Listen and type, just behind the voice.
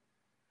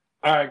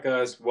All right,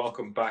 guys,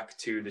 welcome back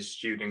to the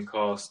Student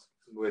Cast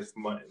with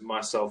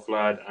myself,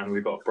 Lad, and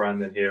we've got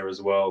Brandon here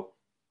as well.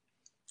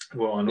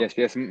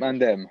 Yes,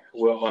 Mandem.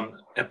 We're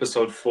on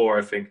episode 4,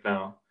 I think,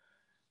 now.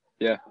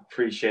 Yeah.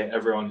 Appreciate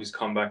everyone who's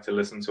come back to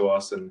listen to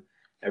us and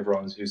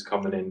everyone who's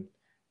coming in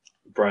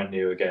brand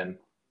new again.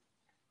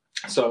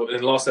 So,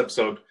 in the last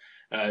episode,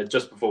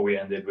 just before we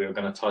ended, we were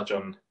going to touch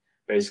on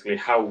basically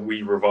how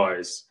we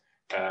revise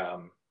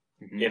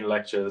in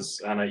lectures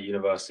and at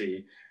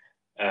university.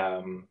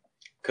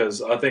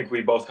 Because I think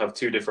we both have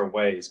two different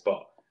ways,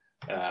 but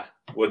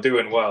we're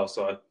doing well,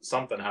 so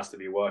something has to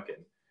be working.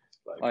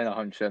 I know,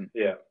 100%.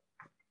 Yeah.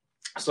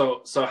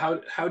 So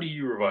how do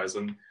you revise?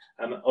 And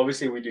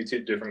obviously we do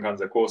two different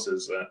kinds of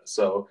courses,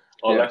 so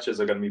our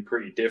lectures are going to be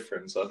pretty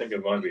different. So I think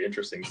it might be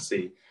interesting to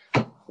see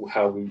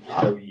how we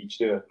each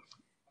do it.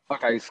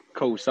 Okay,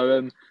 cool.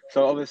 So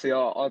obviously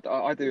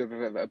I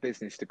do a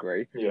business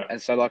degree. Yeah.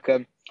 And so I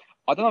don't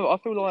know. I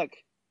feel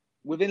like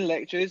within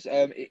lectures,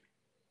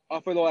 I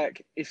feel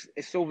like it's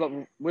sort of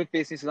like with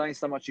business, there's only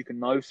so much you can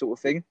know, sort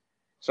of thing.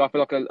 So I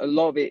feel like a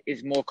lot of it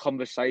is more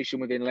conversation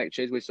within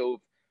lectures. We're sort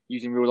of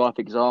using real life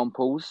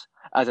examples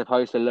as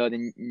opposed to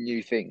learning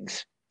new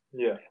things.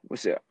 Yeah.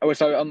 So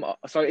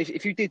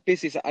if you did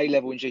business at A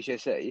level in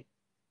GCSE,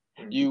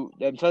 you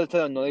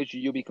total knowledge,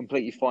 you'll be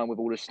completely fine with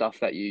all the stuff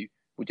that you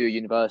will do at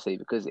university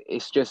because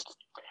it's just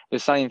the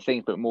same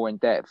things but more in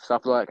depth. So I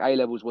feel like A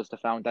levels was the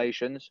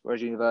foundations,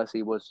 whereas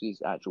university was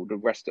the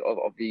rest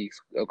of the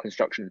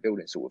construction of the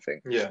building sort of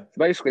thing. Yeah. So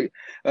basically,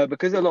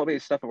 because a lot of it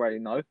is stuff I already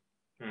know,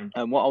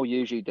 and what I'll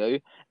usually do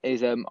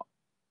is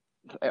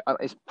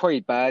it's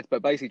pretty bad,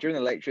 but basically during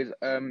the lectures,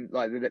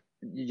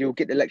 you'll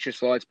get the lecture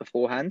slides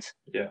beforehand.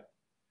 Yeah.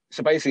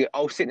 So basically,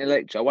 I'll sit in the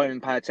lecture. I won't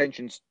even pay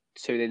attention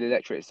to the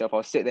lecture itself.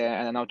 I'll sit there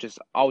and then I'll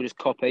just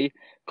copy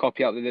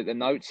out the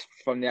notes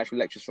from the actual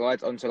lecture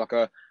slides onto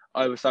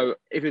so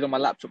if it was on my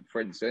laptop,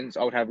 for instance,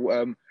 I would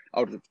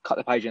cut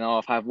the page in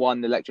half, have one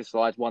the lecture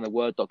slides, one a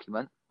Word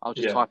document. I'll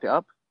just type it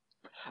up.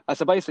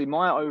 So basically,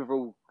 my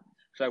overall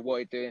what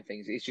it's doing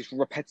things is just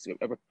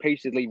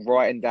repeatedly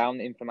writing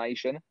down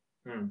information.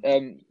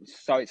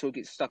 So it sort of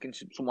gets stuck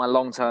into my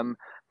long-term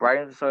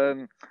brain.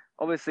 So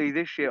obviously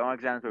this year our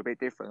exams were a bit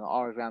different.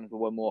 Our exams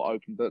were more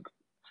open book,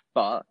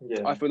 but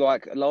I feel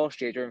like last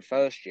year during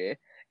first year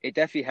it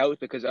definitely helped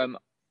because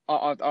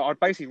I'd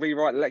basically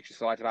rewrite the lecture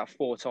slides about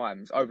 4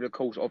 times over the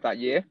course of that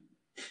year.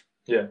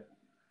 Yeah,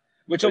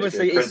 which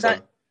obviously is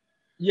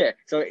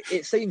so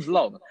it seems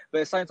long, but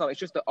at the same time it's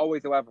just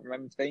always the way I've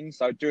remembered things.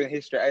 So during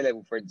history at A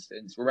level, for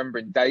instance,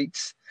 remembering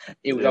dates,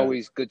 it was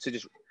always good to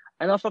just.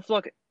 And I feel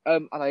like I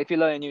don't know, if you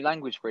learn a new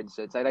language, for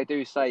instance, they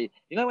do say,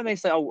 when they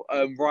say,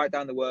 write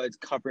down the words,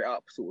 cover it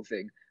up, sort of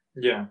thing.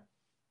 Yeah.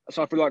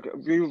 So I feel like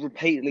you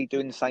repeatedly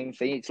doing the same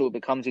thing, it sort of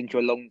becomes into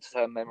a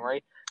long-term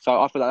memory. So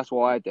I feel like that's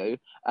what I do.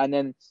 And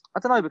then I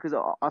don't know, because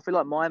I feel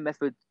like my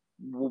method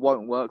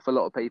won't work for a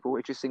lot of people.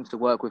 It just seems to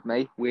work with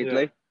me,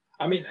 weirdly. Yeah.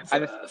 I mean,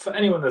 for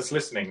anyone that's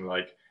listening,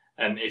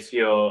 and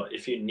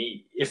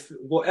if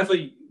whatever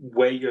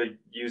way you're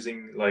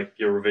using,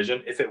 your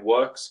revision, if it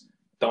works,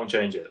 don't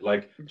change it.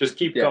 Just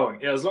keep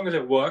going. Yeah, as long as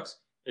it works,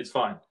 it's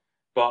fine.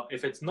 But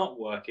if it's not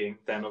working,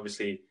 then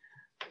obviously,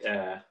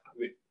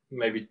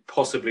 maybe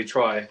possibly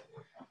try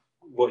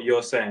what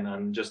you're saying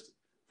and just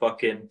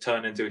fucking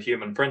turn into a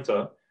human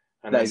printer,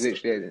 and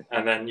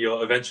then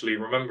you'll eventually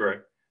remember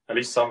it, at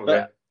least some of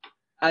it.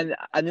 And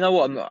you know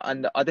what?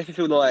 And I definitely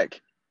feel like,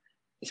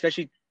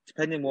 especially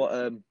depending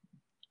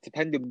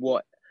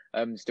what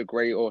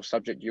degree or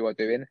subject you are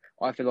doing,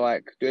 I feel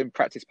like doing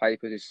practice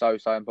papers is so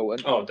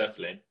important. Oh,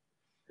 definitely.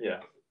 Yeah.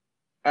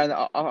 And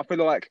I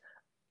feel like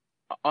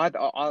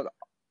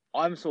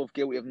I'm sort of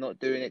guilty of not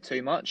doing it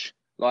too much.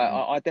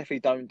 I definitely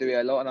don't do it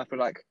a lot, and I feel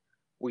like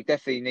we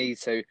definitely need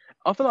to.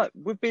 I feel like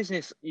with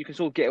business you can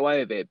sort of get away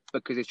with it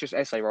because it's just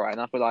essay writing.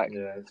 I feel like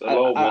it's a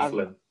lot of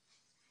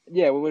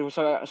waffling.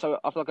 So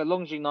I feel like as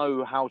long as you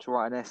know how to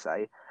write an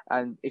essay,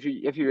 and if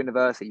you're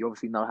university, you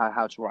obviously know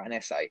how to write an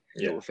essay,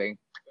 sort of thing.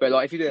 But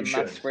if you're doing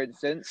maths, for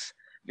instance,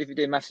 if you're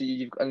doing maths,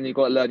 you've got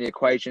to learn the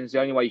equations. The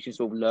only way you can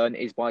sort of learn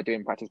is by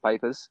doing practice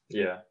papers.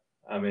 Yeah,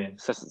 I mean.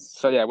 So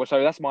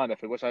that's my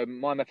method. So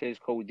my method is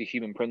called the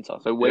human printer.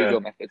 So what are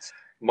your methods?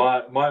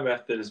 My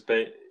method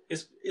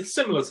it's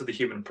similar to the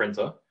human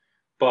printer,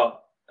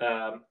 but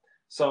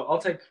so I'll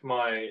take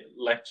my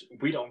lecture.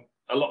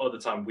 A lot of the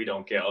time we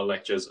don't get our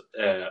lectures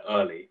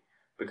early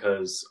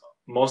because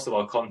most of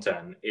our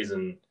content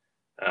isn't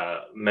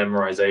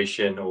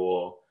memorization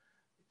or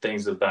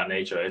things of that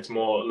nature. It's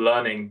more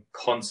learning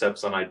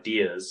concepts and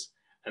ideas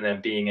and then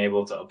being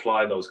able to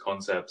apply those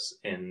concepts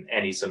in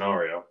any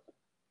scenario.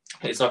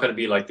 It's not going to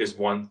be like this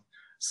one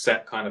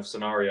set kind of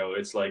scenario.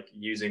 It's like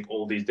using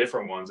all these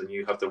different ones and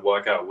you have to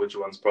work out which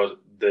one's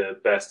the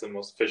best and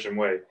most efficient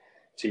way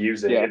to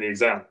use it in the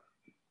exam.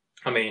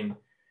 I mean,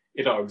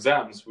 in our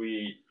exams,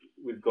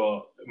 we've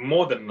got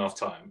more than enough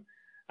time,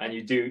 and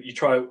you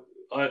try.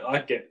 I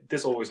get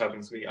this always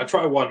happens to me. I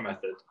try one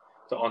method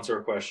to answer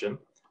a question,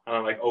 and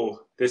I'm like,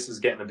 oh, this is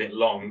getting a bit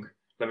long.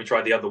 Let me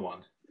try the other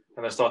one,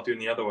 and I start doing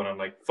the other one. I'm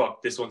like,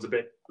 fuck, this one's a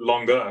bit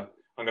longer.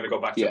 I'm going to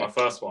go back to Yeah. my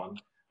first one,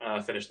 and I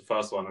finish the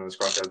first one and then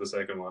scratch out the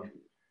second one.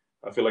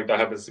 I feel like that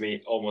happens to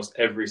me almost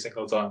every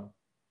single time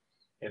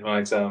in my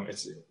exam.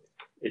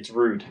 It's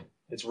rude.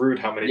 It's rude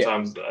how many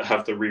times I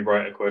have to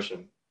rewrite a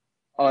question.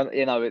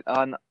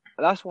 And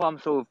that's why I'm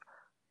sort of,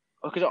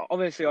 because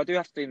obviously I do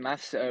have to do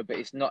maths, but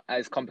it's not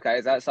as complicated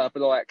as that. So I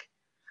feel like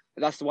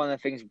that's one of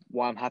the things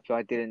why I'm happy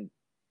I didn't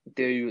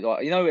do,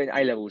 like, in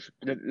A levels.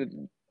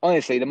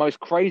 Honestly, the most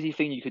crazy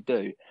thing you could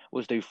do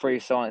was do 3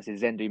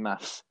 sciences, then do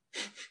maths.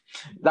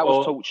 That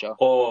was torture.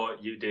 Or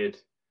you did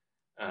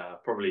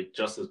probably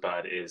just as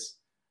bad is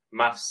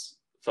maths,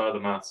 further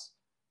maths,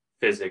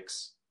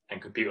 physics,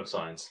 and computer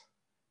science.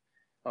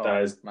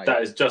 That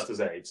is just as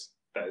AIDS.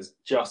 That is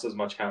just as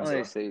much cancer.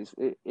 Honestly,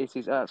 it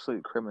is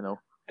absolute criminal.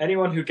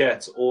 Anyone who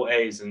gets all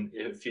A's, and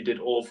if you did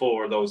all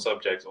 4 of those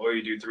subjects, or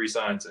you do 3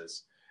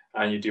 sciences,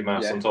 and you do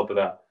maths on top of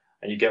that,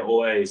 and you get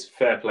all A's,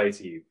 fair play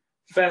to you.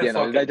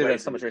 They do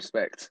so much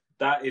respect.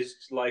 That is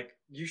like,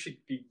 you should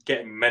be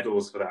getting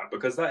medals for that,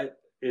 because that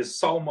is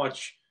so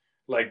much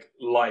like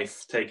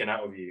life taken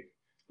out of you.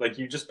 Like,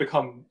 you just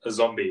become a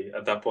zombie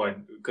at that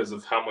point because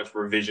of how much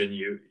revision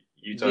you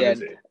turn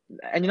into.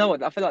 And you know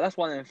what? I feel like that's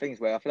one of the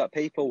things where I feel like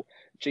people,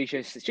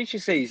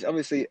 GCSEs,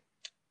 obviously,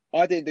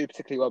 I didn't do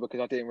particularly well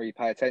because I didn't really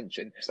pay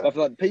attention. So, I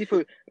feel like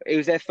people, it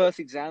was their first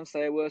exam, so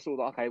they were sort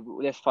of like, okay,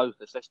 let's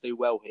focus, let's do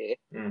well here.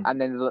 And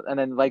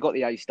then they got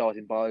the A stars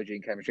in biology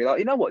and chemistry. Like,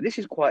 you know what? This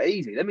is quite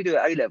easy. Let me do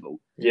it A level.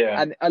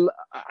 Yeah. And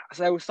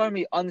so there were so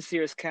many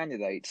unserious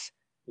candidates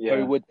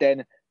who would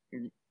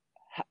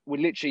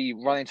literally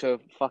run into a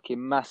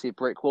fucking massive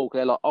brick wall.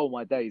 They're like, oh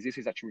my days, this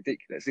is actually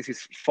ridiculous. This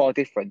is far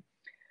different.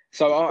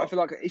 So I feel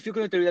like if you're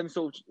going to do them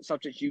sort of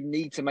subjects, you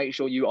need to make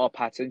sure you are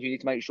patterned. You need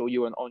to make sure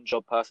you're an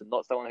on-job person,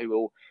 not someone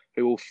who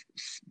will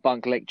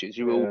bunk lectures,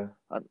 who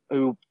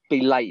will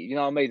be late. You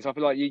know what I mean? So I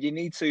feel like you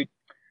need to.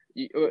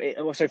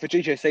 Also for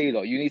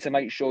GCSE, you need to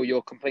make sure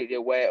you're completely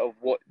aware of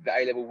what the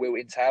A level will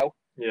entail.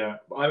 Yeah,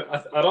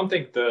 I don't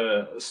think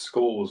the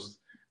schools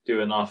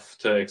do enough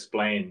to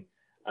explain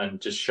and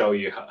just show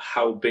you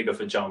how big of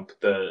a jump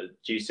the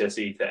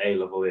GCSE to A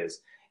level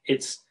is.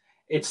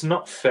 It's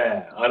not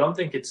fair. I don't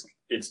think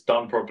it's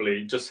done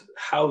properly. Just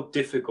how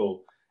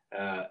difficult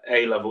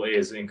A level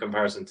is in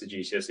comparison to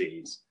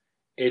GCSEs.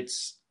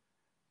 It's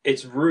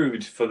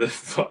rude for the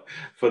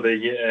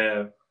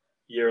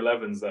year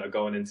 11s that are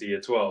going into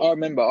year 12. I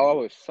remember I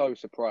was so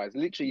surprised.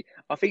 Literally,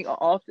 I think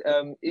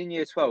after in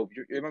year 12,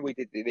 you remember we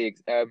did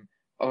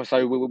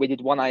so we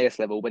did one AS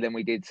level, but then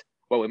we did,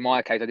 well, in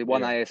my case I did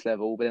one AS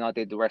level, but then I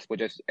did the rest were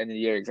just end of the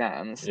year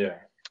exams. Yeah.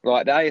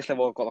 Like the AS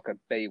level I got like a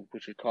B,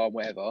 which is calm,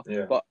 whatever.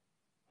 Yeah. But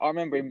I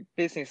remember in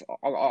business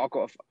I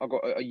got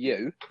a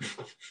U.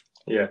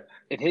 Yeah.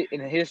 In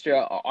history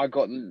I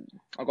got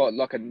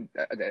like an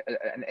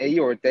E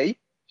or a D.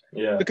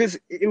 Yeah. Because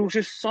it was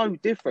just so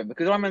different.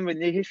 Because I remember in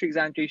the history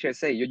exam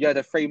GCSE, you had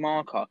a 3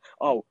 marker.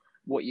 Oh,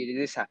 what year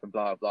did this happen?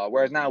 Blah blah.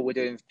 Whereas now we're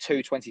doing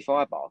 2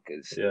 25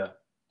 markers. Yeah.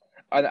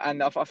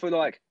 And I feel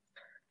like,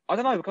 I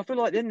don't know. Because I feel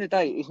like at the end of the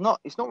day, it's not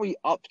really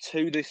up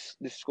to the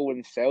school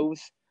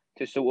themselves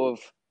to sort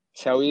of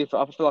tell you.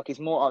 I feel like it's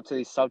more up to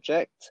the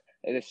subject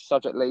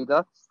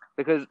leader.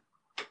 Because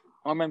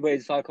I remember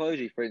in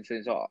psychology, for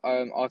instance,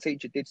 our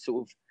teacher did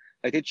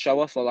they did show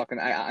us like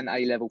an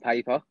A level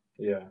paper.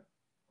 Yeah.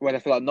 Where I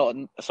feel like not,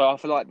 so I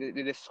feel like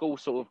the school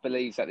sort of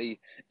believes that it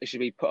should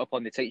be put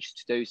upon the teachers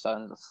to do so,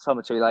 and some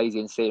are too lazy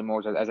and see it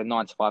more as a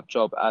 9 to 5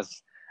 job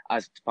as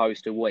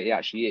opposed to what it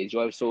actually is.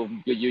 You're sort of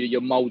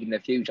you're moulding their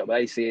future, but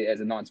they see it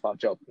as a 9 to 5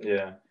 job.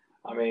 Yeah,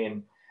 I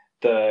mean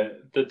the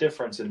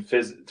difference in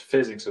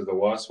physics is the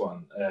worst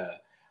one.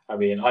 I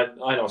mean,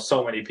 I know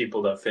so many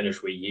people that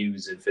finish with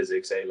U's in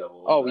physics A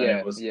level. Oh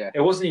yeah, It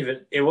wasn't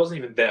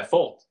even their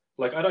fault.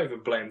 Like, I don't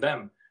even blame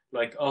them.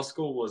 Like, our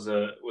school was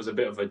a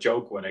bit of a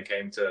joke when it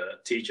came to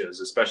teachers,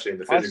 especially in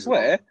the physics.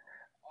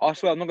 I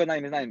swear, I'm not gonna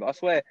name his name, but I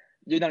swear,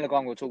 you know the guy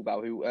I'm gonna talk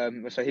about. Who?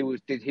 So he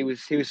was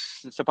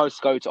supposed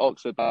to go to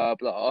Oxford, blah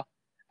blah,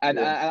 and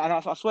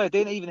I swear,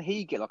 didn't even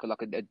he get like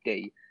a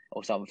D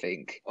or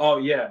something? Oh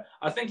yeah,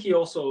 I think he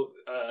also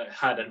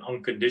had an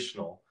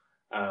unconditional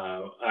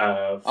from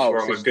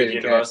a good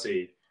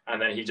university,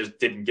 and then he just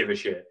didn't give a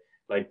shit.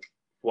 Like,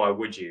 why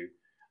would you?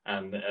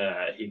 And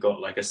he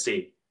got like a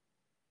C.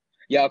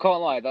 Yeah, I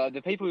can't lie.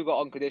 The people who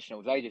got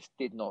unconditionals, they just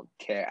did not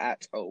care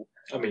at all.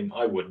 I mean,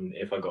 I wouldn't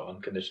if I got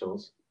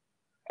unconditionals.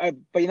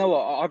 But you know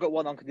what? I got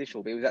one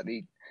unconditional, but it was at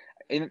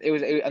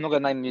I'm not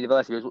going to name the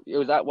university. It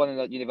was at one of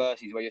the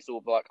universities where you're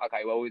sort of like,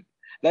 okay, well,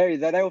 they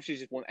obviously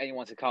just want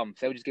anyone to come,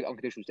 so they'll just give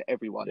unconditionals to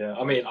everyone. Yeah,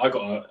 I mean, I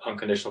got an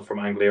unconditional from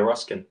Anglia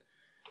Ruskin.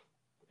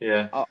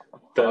 Yeah,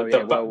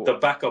 the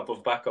backup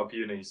of backup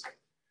unis.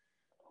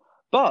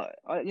 But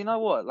you know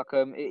what? Like,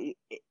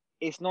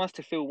 it's nice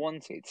to feel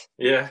wanted.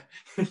 Yeah.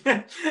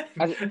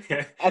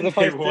 as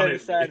opposed to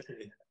saying,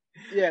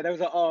 yeah, there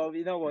was like, oh,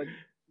 you know what,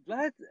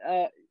 lad?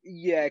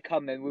 Yeah,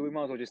 come then. We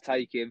might as well just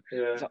take him.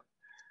 Yeah. So,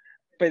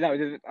 but no,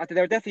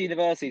 there are definitely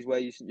universities where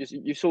you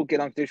sort of get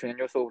unconditional and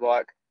you're sort of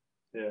like,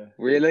 yeah,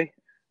 really?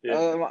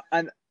 Yeah.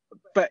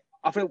 But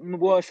I feel the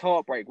worst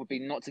heartbreak would be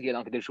not to get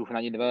unconditional from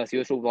that university.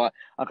 You're sort of like,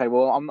 okay,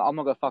 well, I'm not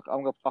gonna fuck,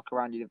 I'm gonna fuck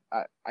around you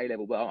at A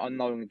level, but I'm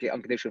not gonna get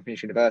unconditional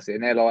finish university,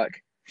 and they're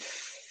like,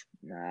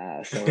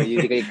 nah, sorry,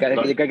 you're Not,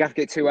 gonna have to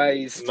get two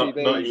A's, two not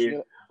B's.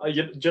 you. Do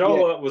you know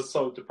Yeah, what was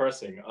so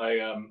depressing?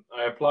 I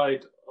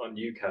applied on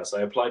UCAS.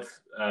 I applied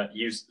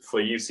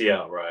for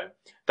UCL. Right.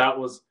 That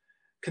was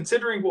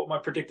considering what my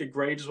predicted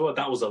grades were.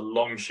 That was a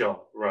long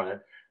shot. Right.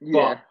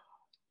 yeah. But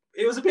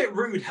it was a bit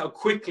rude how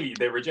quickly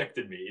they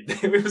rejected me.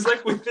 It was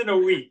like within a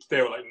week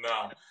they were like,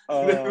 "Nah."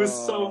 It was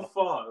so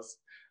fast.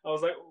 I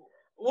was like,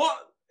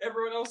 "What?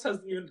 Everyone else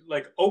hasn't even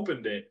like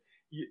opened it.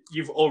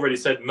 You've already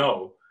said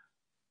no.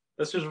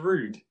 That's just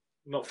rude.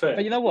 Not fair."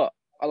 But you know what?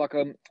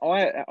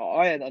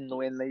 I had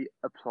annoyingly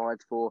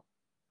applied for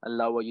a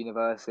lower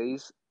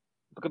universities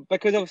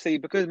because obviously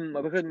because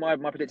my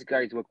predicted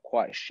grades were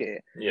quite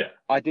shit. Yeah.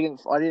 I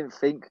didn't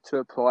think to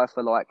apply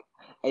for like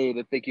any of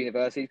the big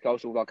universities because I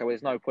was sort of like, oh,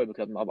 there's no point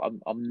because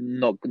I'm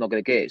not going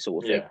to get it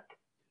sort of thing. Yeah.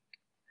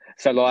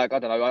 So like I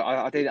don't know,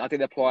 I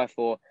did apply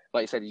for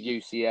like you said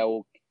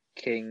UCL,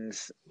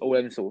 Kings, all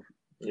them sort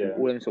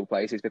of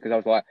places because I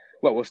was like,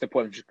 well, what's the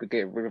point of just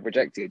getting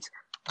rejected?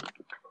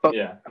 But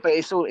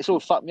it sort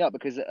of fucked me up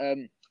because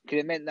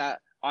it meant that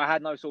I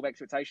had no sort of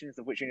expectations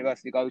of which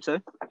university to go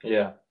to.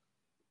 Yeah.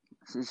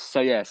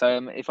 So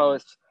if I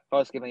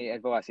was giving any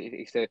advice,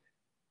 it's to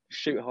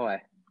shoot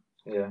high.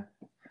 Yeah.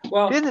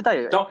 Well, at the end of the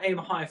day, don't aim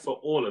high for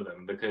all of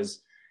them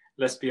because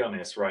let's be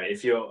honest, right?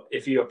 If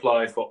you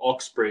apply for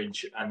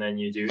Oxbridge and then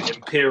you do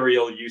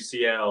Imperial,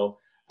 UCL,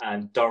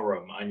 and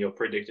Durham, and your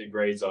predicted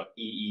grades are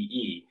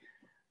EEE,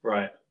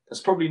 right?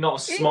 That's probably not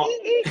a smart.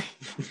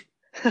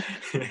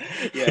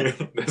 Yeah,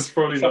 that's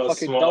probably it's not a a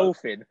fucking smart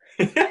dolphin.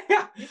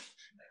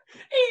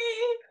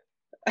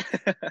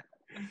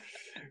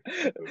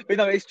 But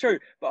no, it's true.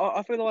 But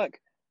I feel like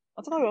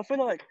I don't know. I feel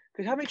like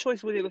because how many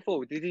choices were there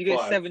before? Did you get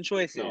 5. 7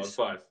 choices? No, it's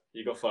 5.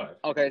 You got 5.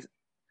 Okay.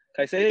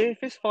 So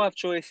if it's 5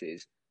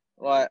 choices,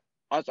 like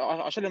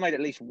I should have made at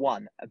least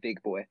one a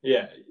big boy.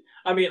 Yeah,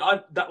 I mean,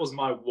 that was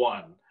my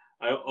one.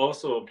 I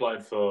also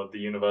applied for the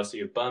University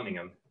of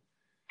Birmingham.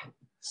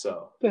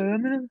 So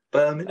Birmingham.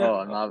 Birmingham.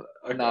 Oh no,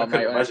 I no, couldn't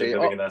mate. imagine Honestly,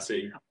 living in that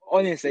city.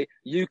 honestly,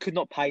 you could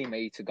not pay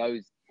me to go.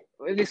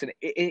 Listen,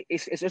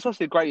 it's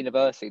obviously a great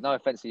university. No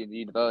offense to the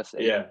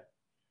university. Yeah.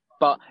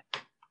 But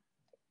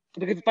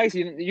because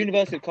basically the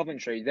University of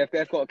Coventry,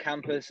 they've got a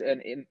campus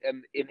in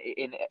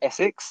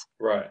Essex.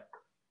 Right.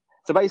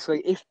 So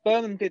basically, if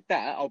Birmingham did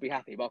that, I'll be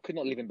happy. But I could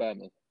not live in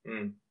Birmingham.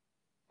 Mm.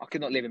 I could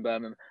not live in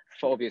Birmingham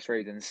for obvious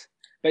reasons.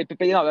 But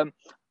you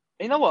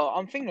know what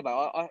I'm thinking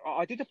about?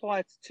 I did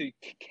apply to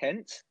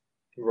Kent.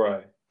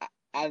 Right.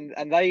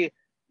 And they,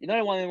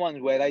 one of the ones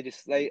where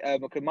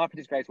because my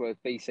predicted grades were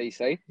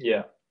BCC.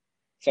 Yeah.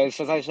 So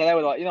they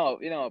were like,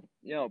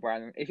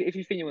 Brandon, if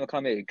you think you want to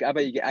come here, how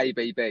about you get A,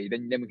 B, B,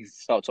 then we can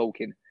start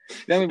talking.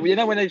 Then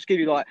when they just give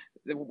you like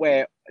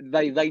where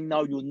they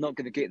know you're not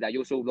going to get that,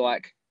 you're sort of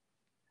like,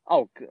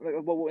 oh,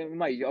 well,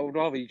 mate, I would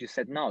rather you just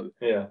said no.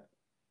 Yeah.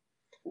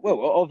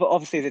 Well,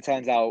 obviously, as it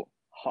turns out,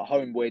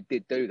 Homeboy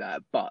did do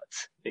that, but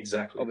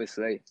exactly,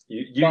 obviously,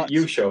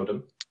 you showed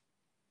him.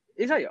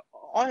 Exactly,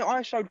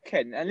 I showed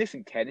Ken, and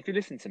listen, Ken, if you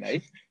listen to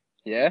me,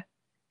 yeah.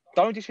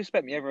 Don't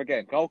disrespect me ever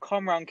again. I'll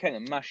come around Ken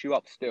and mash you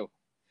up still.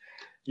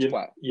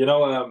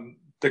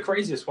 The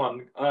craziest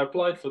one, I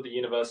applied for the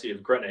University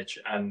of Greenwich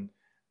and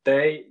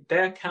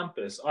their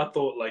campus, I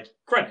thought like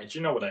Greenwich,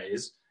 you know what that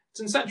is?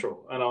 It's in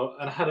Central. And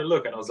I had a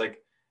look and I was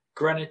like,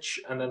 Greenwich,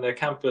 and then their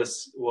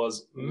campus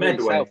was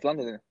Medway. South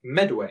London.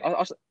 Medway.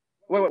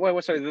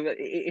 Wait, sorry.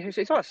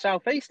 It's like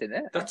southeast, isn't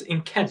it? That's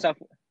in Kent.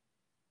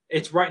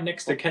 It's right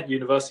next to Kent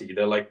University.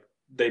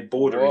 They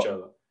border each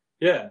other.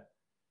 Yeah.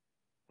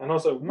 And I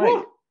was like,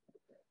 what?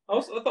 I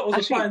thought I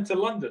was applying to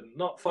London,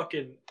 not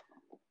fucking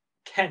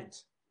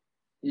Kent.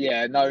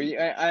 Yeah, no,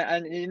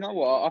 and you know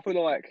what? I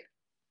feel like,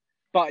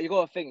 but you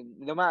got to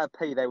think the amount of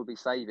P they would be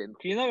saving.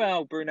 You know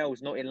how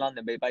Brunel's not in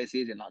London, but he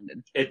basically is in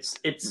London.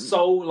 It's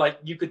so like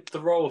you could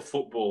throw a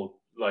football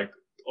like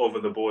over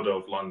the border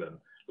of London.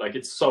 Like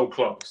it's so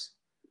close.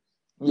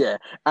 Yeah,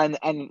 and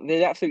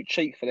the absolute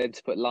cheek for them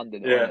to put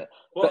London. Yeah, on it.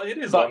 Well, it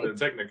is London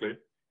technically.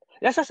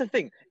 That's the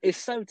thing. It's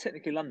so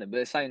technically London, but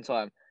at the same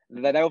time,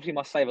 they obviously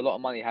must save a lot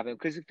of money having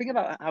because think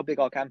about how big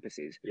our campus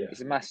is. Yeah.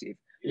 It's massive.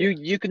 Yeah.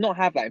 You could not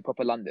have that in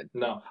proper London.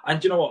 No,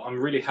 and you know what? I'm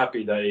really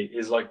happy that it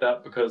is like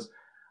that because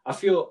I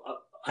feel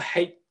I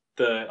hate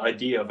the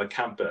idea of a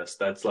campus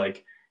that's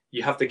like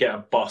you have to get a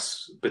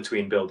bus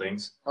between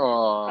buildings,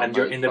 and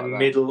you're in the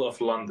middle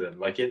of London,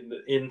 like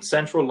in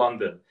central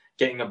London,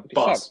 getting a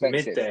bus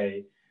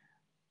midday.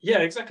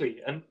 Yeah,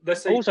 exactly. And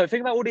let's say also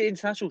think about all the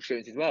international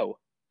students as well.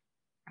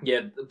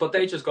 Yeah, but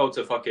they just go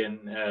to fucking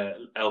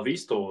LV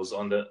stores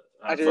on the.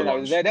 I don't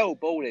know. They're all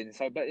balling.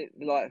 So, but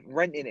like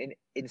renting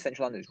in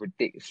central London is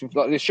ridiculous.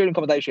 Like the student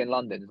accommodation in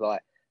London is like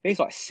I think it's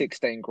like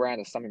 16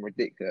 grand or something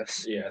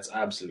ridiculous. Yeah, it's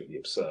absolutely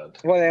absurd.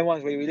 One of them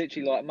ones where we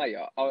literally like, mate,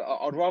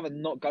 I'd rather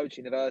not go to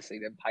university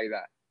than pay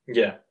that.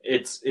 Yeah,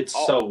 it's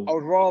so.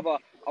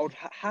 I would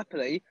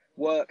happily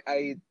work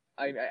a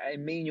a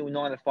menial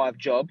 9 to 5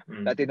 job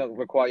that did not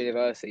require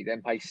university,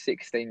 then pay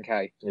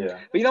 16K. Yeah.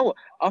 But you know what?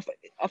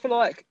 I feel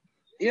like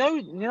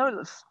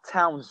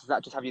towns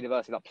that just have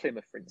university, like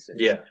Plymouth, for instance.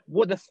 Yeah.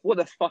 What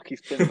the fuck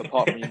is Plymouth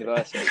apart from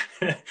university?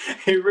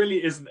 It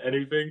really isn't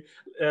anything,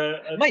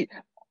 Mate.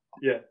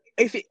 Yeah.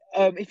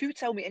 If you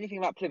tell me anything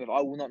about Plymouth,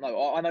 I will not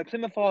know. I know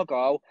Plymouth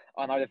Argyle.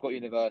 I know they've got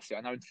university.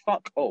 I know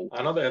fuck all.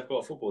 I know they have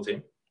got a football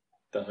team.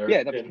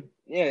 Yeah,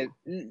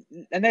 and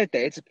they're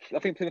dead. I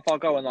think Plymouth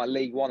Argyle in like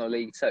League One or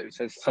League Two.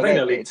 So I think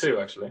they're League Two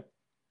actually.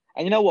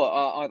 And you know what?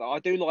 I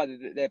do like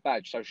their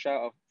badge. So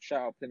shout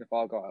out Plymouth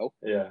Argyle.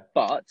 Yeah.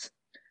 But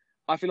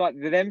I feel like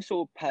them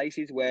sort of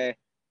places where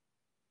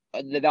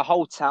the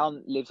whole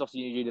town lives off the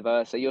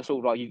university. You're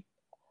sort of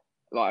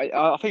like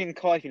I think in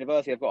Cardiff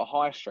University, they've got a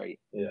high street.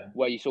 Yeah.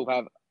 Where you sort of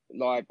have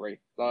library,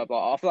 blah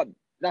blah. I feel like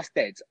that's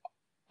dead.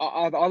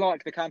 I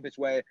like the campus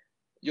where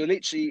you're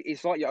literally,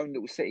 it's like your own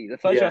little city. The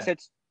first thing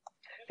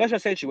I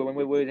said to you when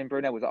we were in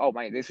Brunel was, "Oh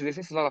mate, this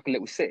is like a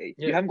little city.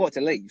 Yeah. You haven't got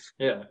to leave."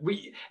 Yeah,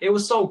 it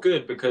was so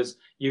good because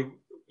you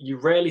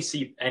rarely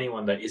see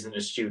anyone that isn't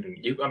a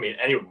student.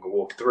 Anyone can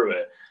walk through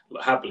it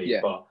happily,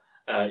 but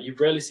you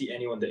rarely see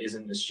anyone that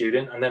isn't a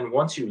student. And then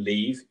once you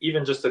leave,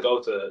 even just to go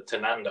to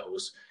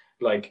Nando's,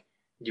 like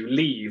you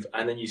leave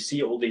and then you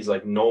see all these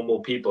like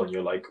normal people, and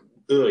you're like,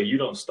 "Ugh, you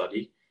don't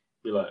study."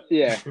 You're like,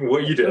 "Yeah,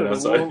 what are you doing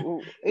outside?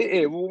 What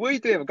are you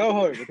doing? Go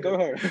home.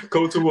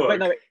 Go to work." But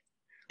no,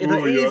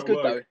 it is good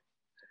though.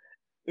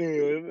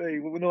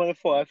 We're 9 to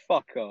 5.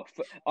 Fuck off.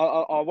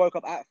 I woke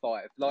up at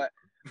 5. Like,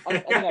 I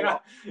don't know.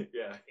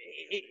 Yeah.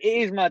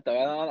 It is mad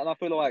though, and I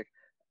feel like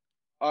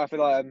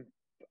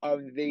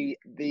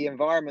the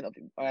environment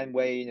and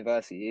where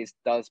university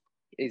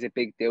is a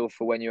big deal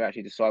for when you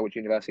actually decide which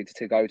university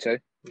to go to.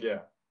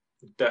 Yeah,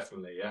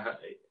 definitely. Yeah,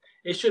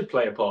 it should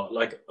play a part.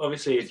 Like,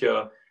 obviously, if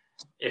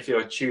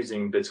you're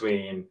choosing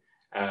between,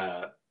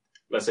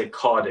 let's say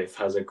Cardiff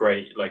has a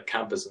great like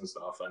campus and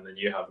stuff, and then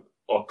you have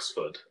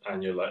Oxford,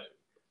 and you're like,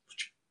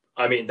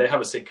 they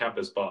have a sick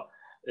campus, but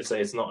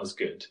it's not as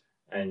good.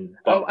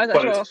 But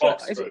it's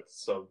Oxford,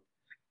 so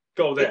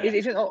go there.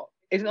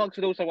 Isn't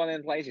Oxford also one of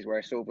them places where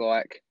it's sort of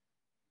like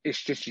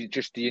it's just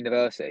the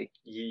university?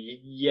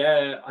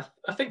 Yeah,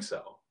 I think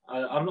so.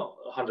 I'm not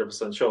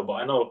 100% sure, but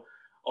I know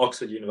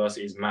Oxford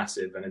University is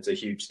massive and it's a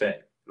huge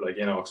thing. Like,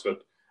 Oxford.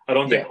 I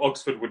don't think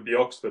Oxford would be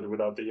Oxford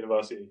without the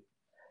university.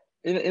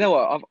 You know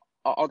what?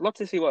 I'd love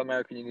to see what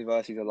American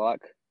universities are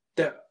like.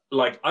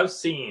 Like, I've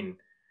seen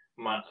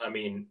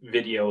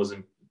videos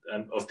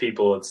and of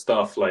people and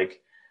stuff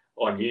like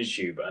on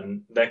YouTube,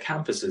 and their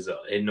campuses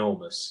are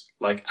enormous,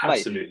 like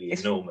absolutely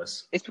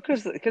enormous. It's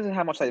because of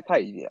how much they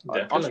pay.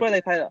 I swear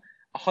they pay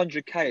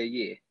 $100K a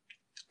year.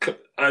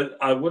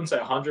 I wouldn't say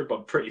 100,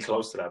 but pretty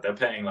close to that. They're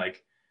paying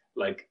like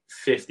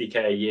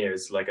 50K a year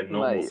is like a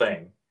normal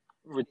thing.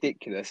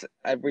 Ridiculous.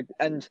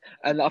 And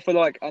I feel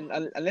like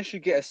unless you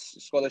get a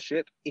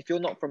scholarship, if you're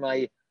not from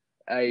a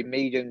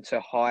medium to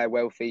high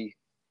wealthy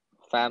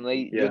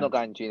family, you're not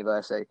going to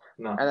university.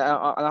 No. And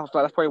I feel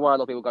like that's probably why a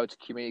lot of people go to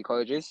community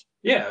colleges.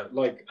 Yeah,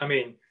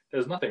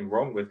 there's nothing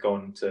wrong with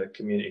going to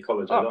community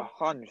college.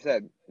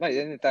 100%. Mate, at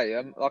the end of the day,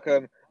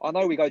 I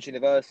know we go to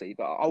university,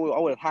 but I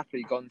would have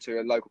happily gone to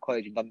a local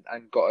college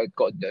and got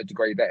a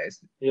degree there.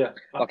 Yeah.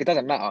 It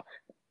doesn't matter.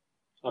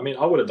 I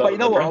would have done. But you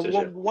know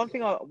what? One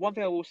thing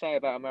I will say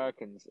about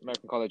American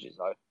colleges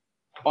though,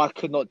 I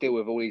could not deal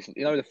with all these.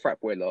 The frat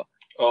boy lot.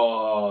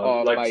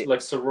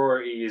 Like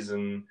sororities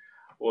and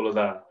all of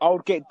that. I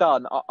would get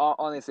done. I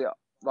honestly,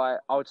 I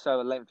would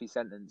serve a lengthy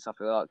sentence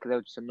after that because they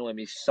would just annoy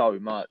me so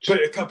much.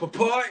 Put a cup of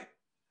pie.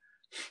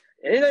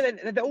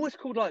 They're always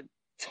called like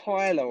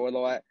Tyler or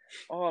like,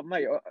 oh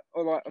mate,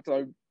 or like I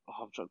don't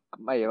know,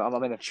 mate,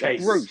 I'm in a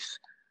Chase. Bruce.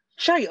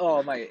 Chase,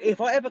 oh mate,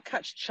 if I ever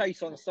catch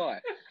Chase on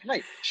site,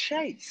 mate,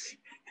 Chase.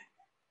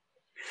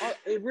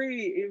 It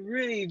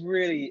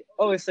really,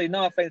 obviously,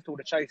 no offense to all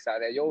the Chase out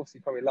there. You're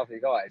obviously probably lovely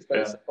guys,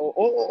 but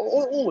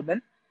or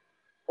women,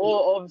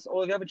 or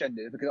the other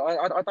genders, because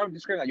I don't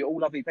discriminate. You're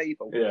all lovely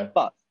people. Yeah.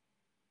 But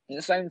at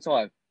the same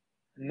time,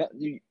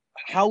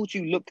 how would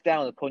you look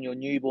down upon your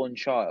newborn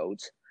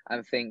child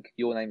and think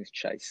your name is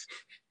Chase?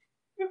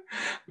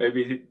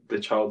 Maybe the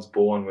child's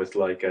born with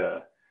like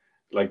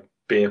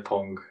beer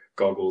pong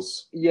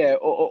goggles. Yeah,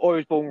 or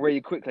he's born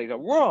really quickly. He's like,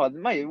 "Raw,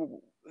 mate,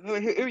 who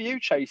are you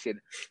chasing?"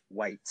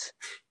 Wait,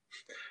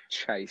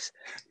 Chase.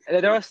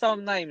 And there are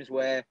some names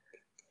where,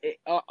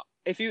 I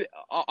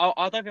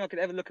don't think I could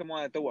ever look at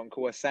my daughter and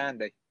call her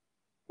Sandy.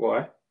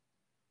 Why?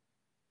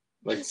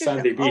 Like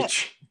Sandy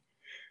Beach.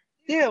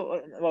 Yeah,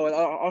 well,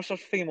 I was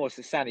just thinking more of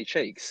Sandy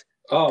Cheeks.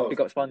 Oh, Pick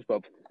up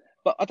SpongeBob.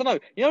 But I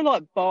don't know,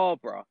 like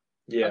Barbara.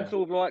 Yeah. I'm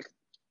sort of like,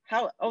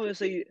 how,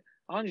 obviously,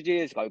 100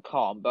 years ago,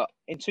 calm, but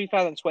in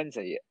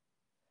 2020,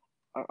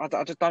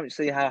 I just don't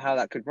see how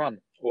that could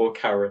run. Or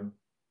Karen.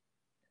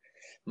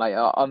 Mate,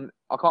 I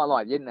can't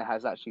lie, the internet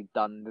has actually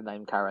done the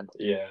name Karen.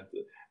 Yeah,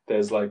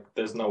 there's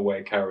no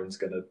way Karen's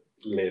going to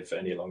live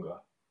any longer.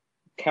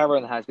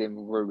 Karen has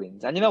been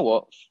ruined. And you know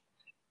what?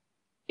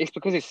 It's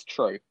because it's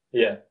true.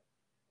 Yeah,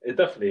 it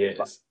definitely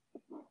is.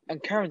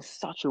 And Karen's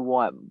such a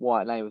white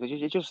name.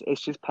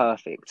 It's just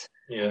perfect.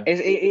 Yeah,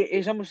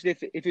 It's almost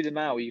if you're the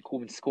male, you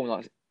call him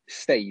like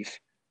Steve.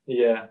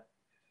 yeah.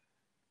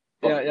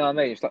 But You know what I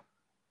mean? It's like,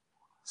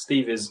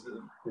 Steve is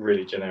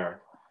really generic.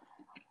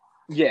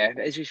 yeah,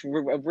 it's just a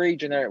really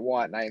generic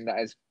white name that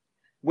is,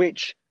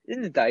 which,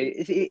 in the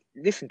day,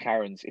 listen,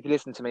 Karens, if you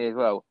listen to me as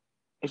well,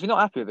 if you're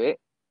not happy with it,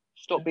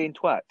 stop being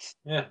twats.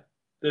 Yeah,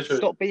 literally.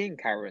 Stop being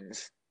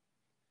Karens.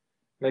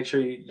 Make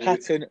sure you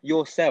Pattern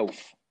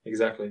yourself.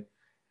 exactly.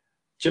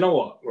 Do you know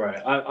what?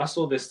 Right, I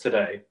saw this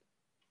today,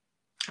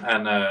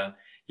 and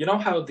you know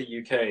how the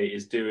UK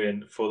is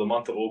doing for the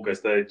month of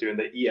August? They're doing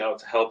the Eat Out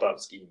to Help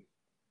Out scheme,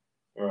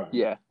 right?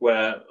 Yeah.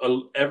 Where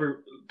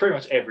pretty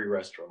much every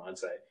restaurant, I'd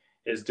say,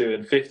 is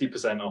doing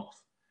 50%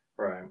 off,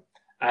 right?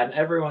 And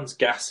everyone's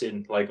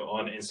gassing like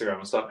on Instagram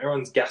and stuff.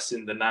 Everyone's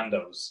gassing the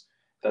Nando's.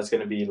 That's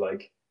going to be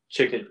like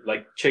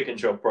chicken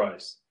shop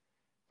price.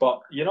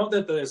 But you know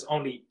that there's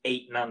only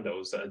 8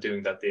 Nando's that are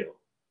doing that deal.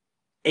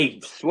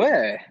 8.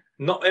 Swear.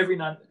 Not every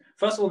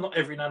First of all, not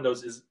every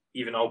Nando's is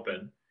even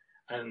open,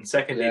 and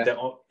secondly,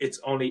 Yeah. it's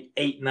only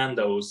 8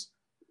 Nando's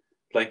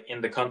like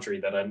in the country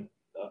that are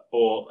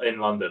or in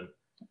London.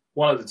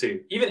 One of the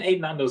two. Even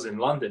 8 Nando's in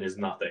London is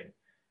nothing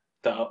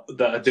that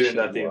are doing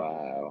that deal.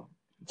 Wow.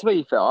 To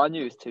be fair, I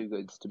knew it was too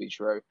good to be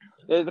true.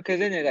 Because in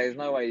the end of the day, there's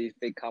no way these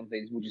big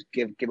companies will just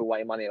give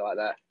away money like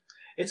that.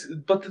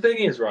 But the thing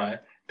is, right?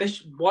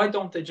 Why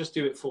don't they just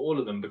do it for all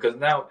of them? Because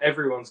now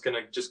everyone's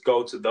gonna just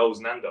go to those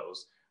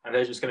Nando's, and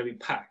they're just gonna be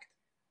packed.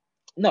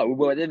 No,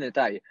 well, at the end of the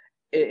day,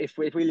 if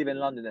we live in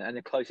London and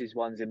the closest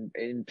one's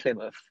in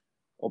Plymouth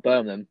or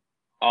Birmingham,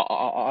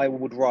 I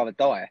would rather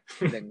die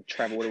than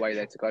travel all the way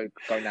there to go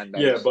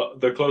Nando's. Yeah, but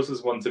the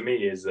closest one to me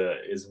is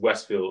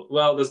Westfield.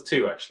 Well, there's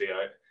 2 actually.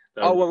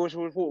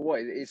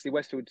 What? Is the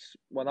Westfield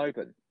one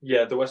open?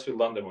 Yeah, the Westfield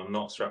London one,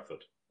 not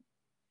Stratford.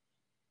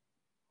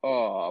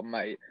 Oh,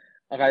 mate.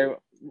 Okay,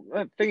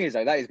 the thing is,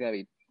 though, that is going to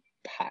be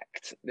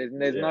packed. There's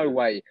no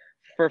way.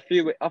 For a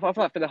few, I feel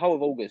like for the whole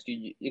of August,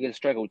 you're going to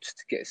struggle to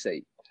get a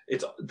seat.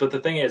 But the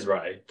thing is,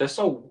 right? It's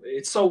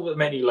so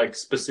many like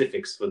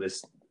specifics for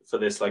this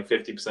like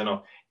 50%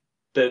 off.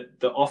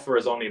 The offer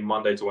is only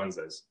Monday to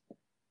Wednesdays.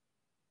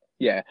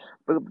 Yeah,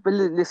 but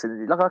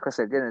listen, like I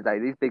said, at the end of the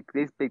day,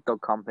 these big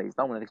dog companies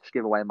don't want to just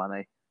give away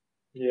money.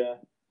 Yeah,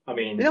 I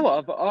mean, You know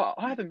what?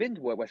 I haven't been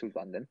to Westfield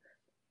London.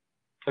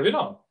 Have you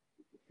not?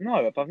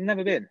 No, I've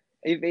never been.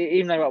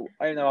 Even though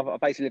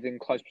I've basically lived in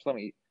close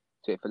proximity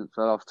to it for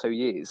the last 2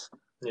 years.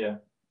 Yeah,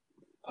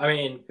 I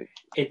mean,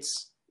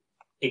 it's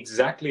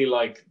exactly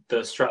like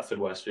the Stratford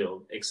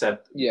Westfield,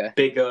 except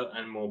bigger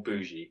and more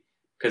bougie,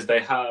 because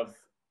they have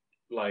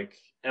like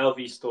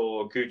LV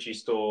store, Gucci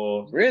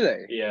store.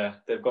 Really? Yeah,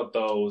 they've got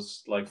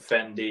those like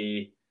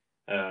Fendi.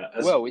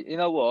 Well, you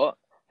know what?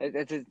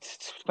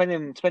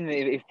 Depending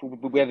if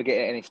we ever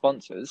get any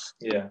sponsors,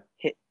 we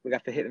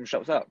have to hit them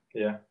shops up.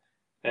 Yeah,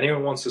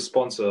 anyone wants to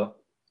sponsor,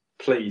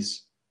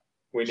 please.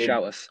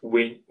 Shout us.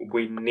 We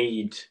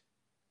need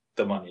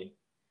the money.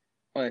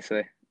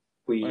 Honestly,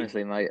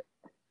 mate.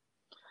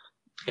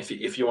 If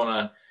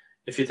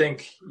you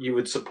think you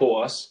would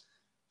support us,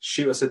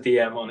 shoot us a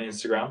DM on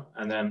Instagram,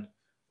 and then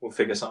we'll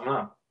figure something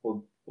out.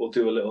 We'll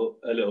do a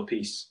little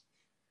piece.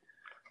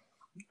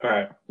 All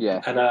right.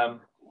 Yeah. And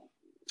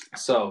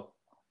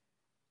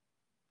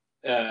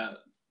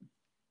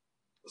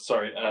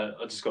sorry,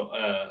 I just got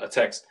a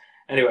text.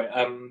 Anyway,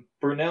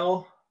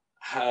 Brunel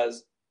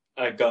has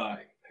a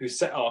guy who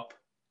set up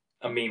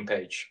a meme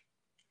page.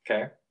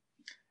 Okay.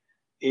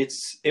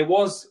 It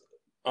was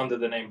under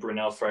the name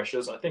Brunel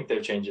Freshers. I think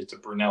they've changed it to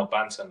Brunel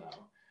Banter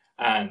now.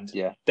 And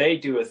they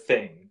do a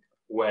thing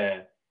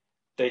where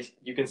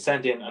you can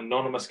send in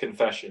anonymous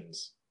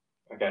confessions.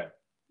 Okay.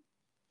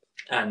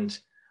 And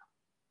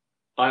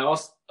I've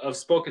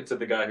spoken to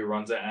the guy who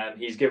runs it, and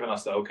he's given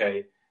us the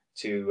okay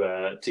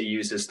to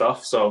use his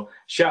stuff. So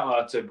shout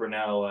out to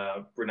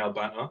Brunel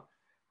Banter.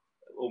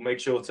 We'll make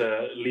sure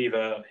to leave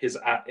his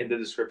 @ in the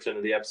description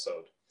of the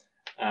episode.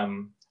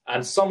 And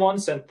someone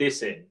sent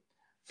this in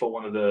for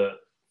one of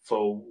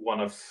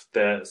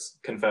their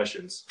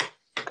confessions.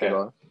 Okay.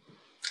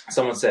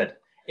 Someone said,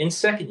 in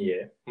second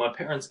year, my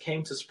parents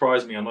came to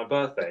surprise me on my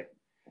birthday.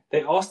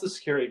 They asked the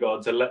security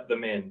guard to let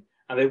them in,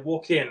 and they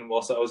walked in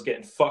whilst I was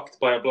getting fucked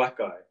by a black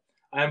guy.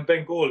 I am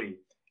Bengali.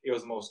 It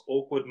was the most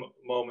awkward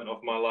moment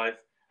of my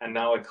life, and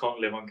now I can't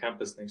live on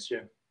campus next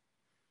year.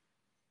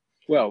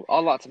 Well,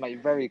 I'd like to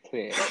make very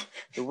clear,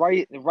 the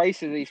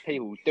race of these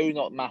people do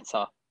not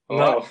matter.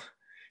 No,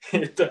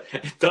 it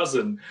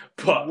doesn't.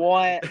 But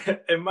why?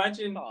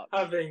 Imagine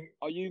having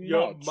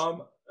your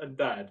mum and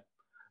dad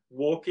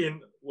walk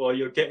in while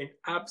you're getting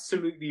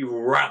absolutely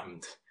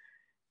rammed,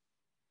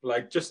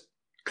 like just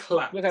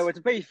clapped. Okay, well,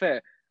 to be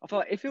fair, I feel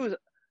like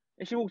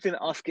if she walked in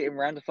us getting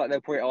rammed, I feel like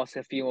they'll probably ask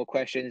a few more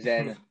questions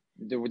than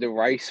the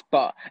race.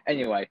 But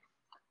anyway,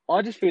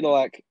 I just feel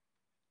like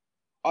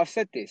I've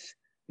said this.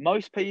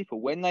 Most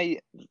people, when they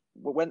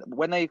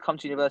come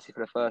to university for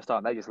the first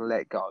time, they just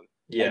let go.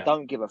 Yeah. They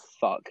don't give a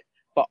fuck.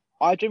 But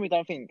I genuinely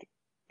don't think,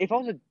 if I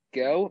was a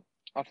girl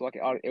I feel like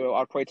I'd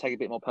probably take it a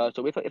bit more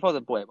personal. If I was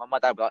a boy, my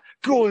dad would be like,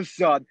 "Go on,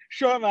 son,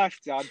 show him off,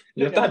 son.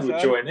 Your Look at dad him,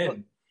 would son." join But,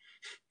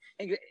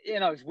 in. you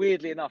know, it's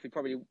weirdly enough, he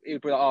would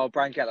be like, "Oh,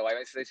 Brank out of the way.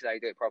 This is how you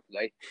do it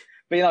properly."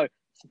 But you know,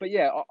 but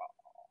yeah,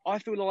 I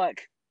feel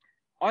like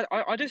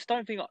I just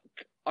don't think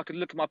I could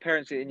look at my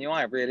parents in the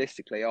eye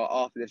realistically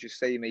after they just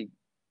see me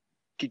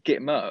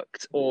get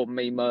murked or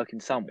me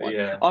murking someone.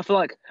 Yeah, I feel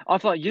like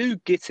you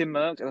getting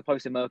murked as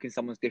opposed to murking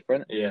someone's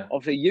different. yeah,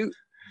 Obviously, you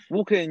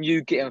walking and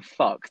you getting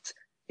fucked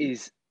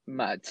is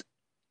mad.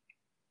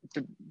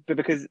 But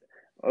because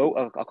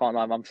I can't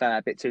lie, I'm saying that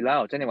a bit too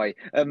loud. Anyway,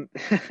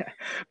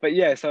 but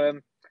yeah, so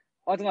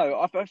I don't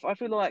know. I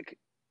feel like,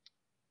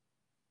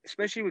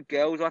 especially with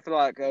girls, I feel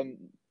like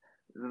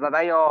that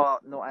they are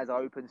not as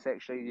open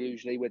sexually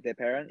usually with their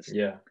parents.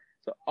 yeah.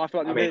 So I feel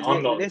I like mean,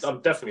 I'm not. this.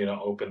 I'm definitely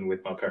not open with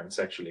my parents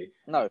sexually.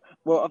 No,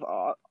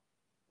 well,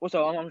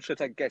 also I'm just gonna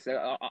take a guess.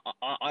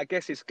 I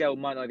guess this girl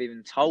might not have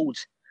even told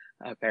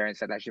her parents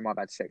that she might have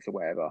had sex or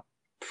whatever.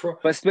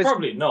 But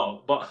Probably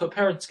not, but her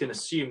parents can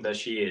assume that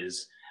she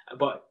is.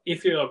 But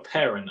if you're a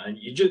parent and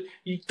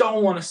you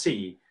don't want to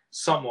see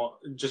someone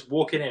just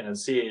walking in and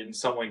seeing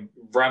someone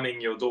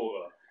ramming your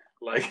daughter,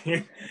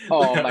 like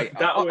oh mate,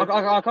 that would.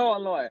 I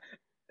can't lie.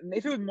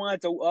 If it was my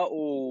daughter,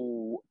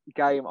 oh,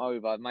 game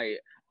over, mate.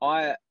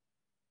 And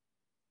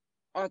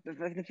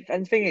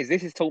the thing is,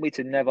 this has taught me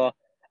to never.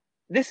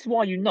 This is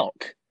why you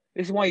knock.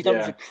 This is why you Yeah.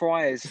 don't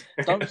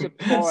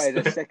surprise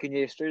a second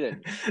year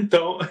student.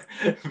 Don't.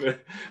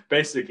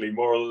 Basically,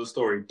 moral of the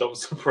story: don't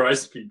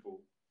surprise people.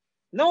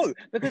 No,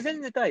 because at the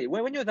end of the day,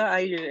 when you're that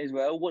age as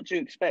well, what do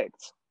you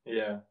expect?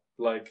 Yeah,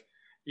 like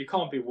you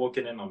can't be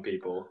walking in on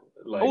people.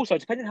 Like Also,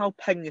 depending how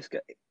paying this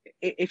girl,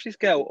 if this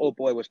girl or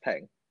boy was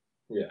paying,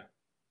 yeah,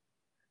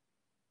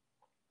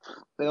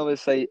 then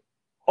obviously,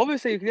 at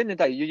the end of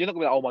the day, you're not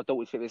going to be like, oh, my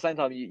daughter's fit. At the same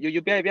time,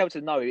 you'll be able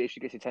to know if she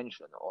gets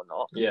attention or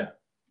not. yeah,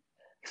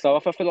 So I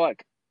feel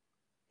like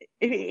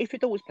if your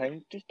daughter's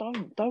paying, just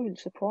don't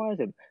surprise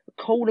them.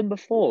 Call them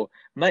before,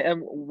 mate.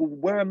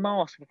 Wear a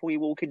mask before you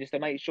walk in, just to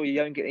make sure you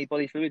don't get any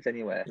body fluids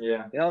anywhere.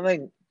 yeah, You know what I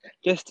mean?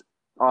 Just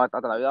I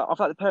don't know. I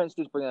feel like the parents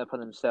did bring it upon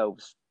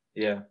themselves.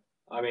 yeah.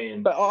 I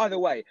mean, But either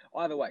way,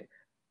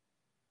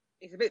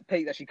 it's a bit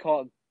peak that she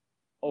can't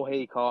or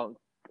he can't.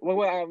 So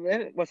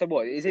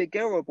what? Is it a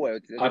girl or a boy? Or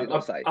did it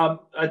not say?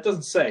 it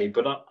doesn't say,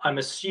 but I'm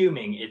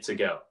assuming it's a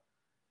girl.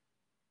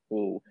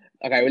 Ooh.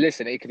 Okay, well,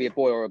 listen, it could be a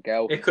boy or a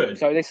girl. It could.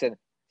 So listen,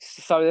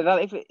 so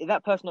that if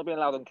that person not being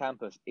allowed on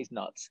campus is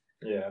nuts.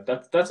 Yeah,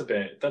 that's a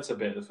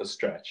bit of a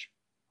stretch.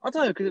 I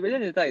don't know, because at the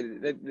end of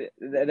the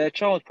day, their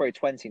child's probably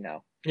 20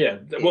 now. Yeah,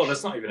 well,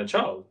 that's not even a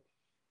child.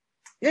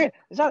 Yeah,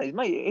 exactly,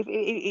 mate.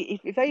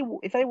 If they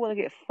want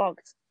to get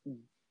fucked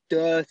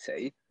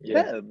dirty, Yeah.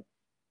 let them.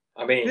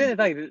 I mean, Because at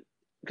the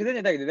end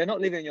of the day, they're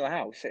not living in your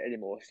house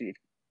anymore. Steve.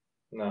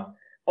 no.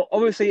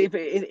 Obviously,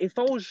 if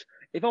I was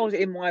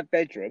in my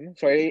bedroom,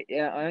 sorry,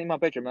 yeah, I'm in my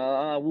bedroom, and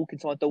I walk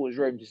into my daughter's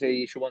room to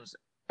see if she wants,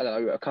 I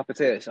don't know, a cup of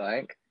tea or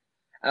something,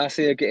 and I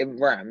see her getting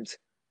rammed,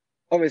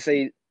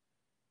 obviously,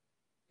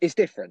 it's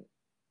different.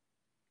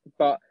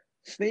 But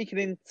sneaking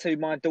into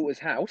my daughter's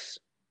house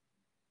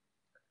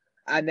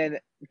and then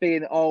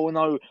being, oh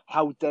no,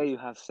 how dare you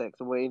have sex,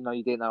 or even though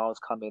you didn't know I was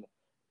coming,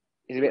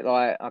 is a bit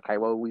like, okay,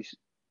 well,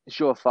 it's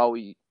your fault,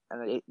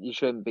 and you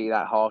shouldn't be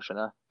that harsh on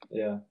her.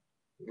 Yeah,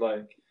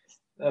 like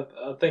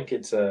I think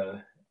it's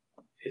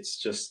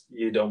just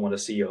you don't want to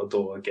see your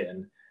daughter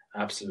getting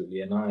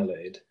absolutely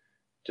annihilated.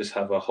 Just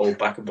have a whole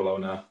back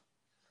blown out.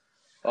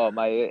 Oh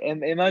mate,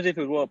 imagine if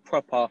it was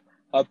proper.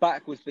 Her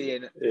back was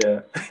being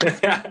Yeah.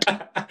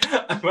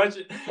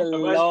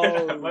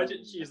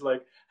 imagine she's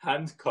like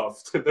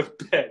handcuffed to the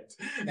bed.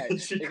 No,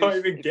 She can't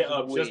even get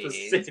up just to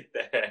weird. sit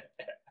there.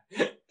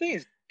 Thing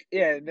is,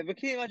 yeah, but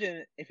can you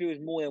imagine if it was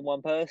more than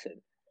one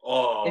person?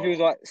 Oh, If it was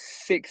like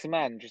 6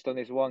 men just on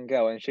this one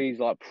girl and she's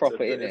like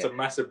proper in it's it, a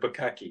massive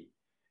bukkake.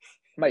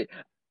 mate.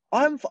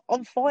 I'm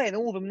fighting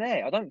all of them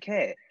there. I don't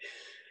care.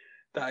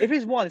 If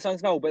it's one, it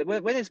sounds cool. But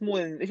when it's more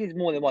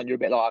than one, you're a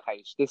bit like, okay,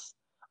 it's this.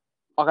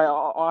 Okay,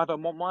 either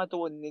my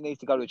daughter needs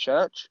to go to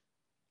church,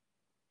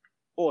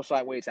 or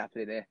something weird's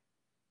happening here.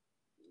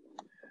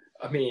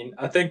 I mean,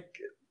 I think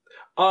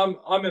I'm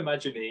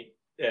imagining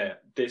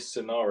this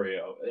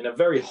scenario in a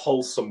very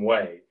wholesome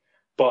way,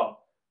 but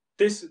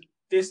this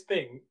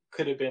thing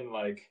could have been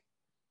like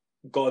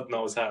God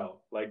knows how.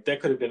 Like there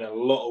could have been a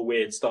lot of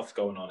weird stuff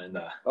going on in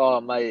there.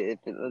 Oh mate,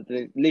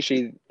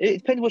 literally, it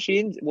depends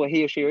what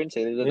he or she are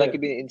into. They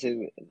could be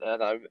into, I don't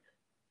know,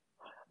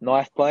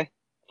 knife play,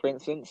 for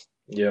instance.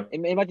 Yeah.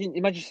 Imagine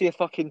you see a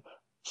fucking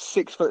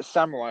 6-foot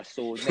samurai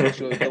sword next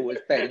to your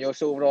daughter's bed, and you're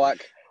sort of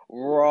like,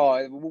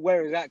 right,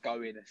 where is that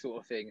going? Sort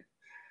of thing.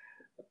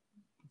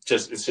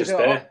 It's just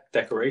there,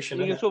 decoration.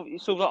 You're sort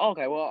of like,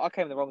 okay, well, I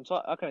came in the wrong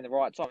time. I came in the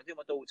right time. I didn't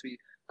want my daughter to be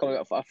coming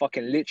up a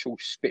fucking literal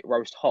spit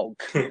roast hog,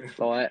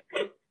 like.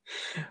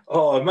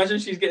 Oh, imagine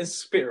she's getting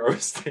spit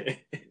roasted.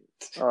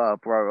 Oh,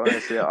 bro,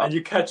 honestly, and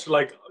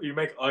you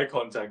make eye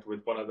contact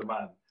with one of the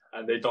man,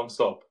 and they don't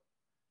stop.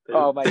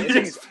 Mate, they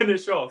just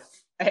finish off.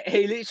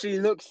 He literally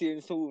looks at you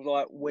and sort of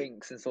like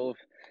winks and sort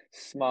of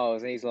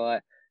smiles, and he's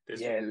like,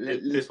 This "Yeah,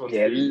 this one's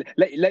for you.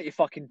 let your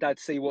fucking dad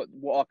see what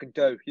I can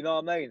do." You know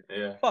what I mean?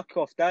 Yeah. Fuck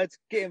off, Dad.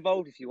 Get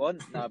involved if you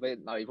want. No, but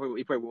no, he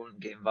probably wouldn't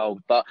get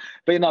involved. But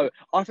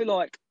I feel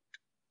like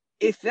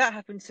if that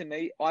happened to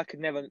me, I could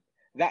never.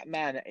 That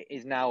man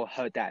is now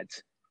her dad.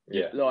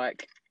 Yeah.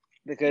 Like,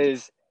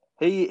 because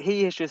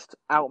he has just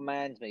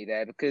outmanned me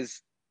there.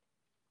 Because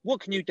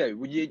what can you do?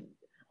 Would you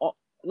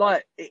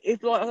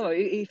if I don't know,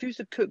 if you used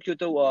to cook your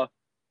daughter,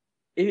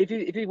 if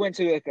you went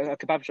to a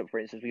kebab shop, for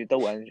instance, with your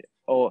daughter,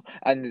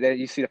 and then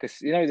you see like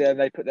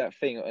they put that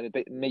thing and a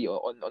bit of meat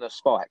on a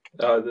spike.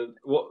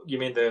 What you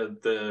mean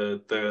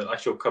the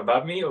actual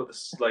kebab meat or the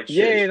like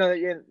Yeah, shish?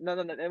 no,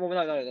 no.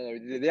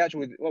 The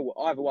actual, well,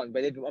 either one,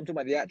 but I'm talking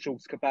about the actual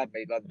kebab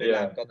meat, like the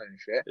Yeah. lamb doner and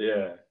shit,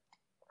 Yeah.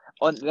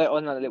 on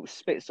a little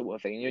spit sort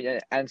of thing.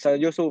 And so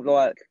you're sort of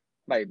like,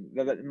 mate,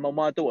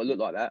 my daughter looked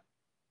like that.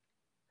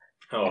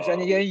 And so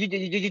Oh.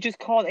 you just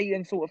can't eat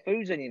them sort of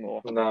foods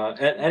anymore. No,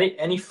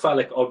 any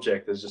phallic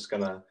object is just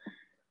gonna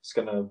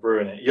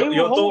ruin it. It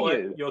will haunt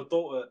you. Your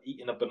daughter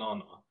eating a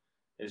banana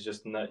is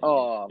just no.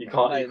 Oh, You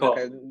can't. mate, You can't.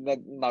 okay,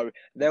 no,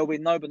 there will be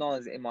no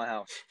bananas in my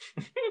house.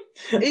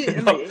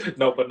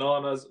 No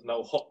bananas,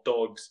 no hot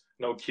dogs,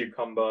 no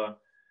cucumber.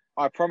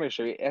 I promise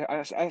you,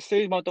 as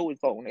soon as my daughter's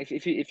born, if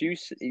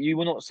you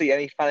will not see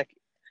any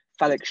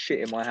phallic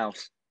shit in my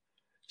house.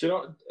 Do you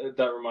know what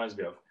that reminds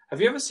me of? Have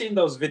you ever seen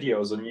those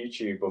videos on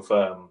YouTube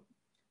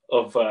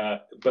of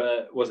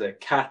but was it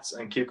cats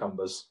and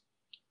cucumbers?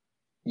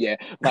 Yeah,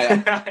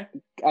 mate,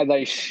 and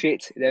they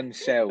shit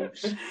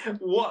themselves.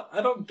 What?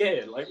 I don't get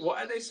it. Like,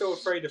 why are they so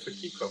afraid of a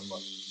cucumber?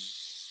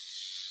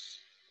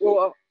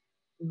 Well,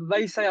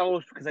 they say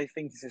it's because they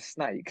think it's a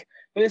snake,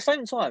 but at the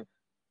same time,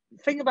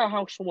 think about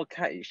how small a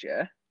cat is.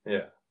 Yeah.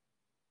 Yeah.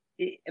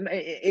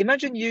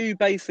 Imagine you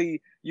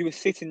were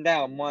sitting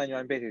down, minding your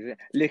own business,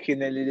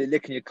 licking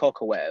your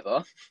cock or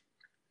whatever,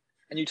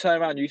 and you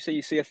turn around, you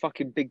see a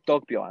fucking big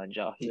dog behind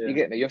you. You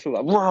get me? You're sort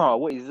of like, "Whoa,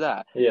 what is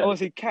that?" Yeah.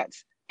 Obviously,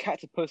 cats are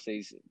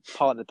pussies,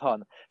 pardon the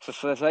pun.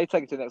 So they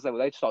take it to the next level.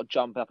 They start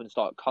jumping up and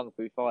start kung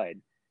fu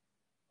fighting.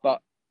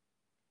 But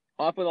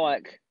I feel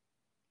like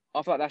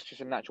that's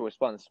just a natural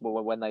response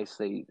when they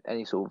see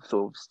any sort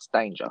of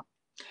danger.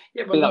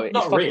 Yeah, but it's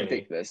not fucking really.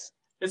 ridiculous.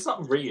 It's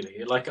not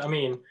really. Like, I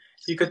mean,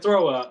 you could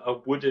throw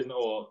a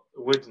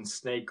wooden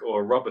snake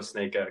or a rubber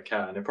snake at a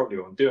cat, and it probably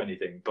won't do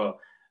anything. But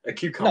a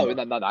cucumber.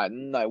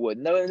 No, it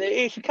wouldn't. No,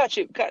 if you catch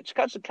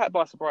the cat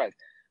by surprise,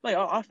 mate,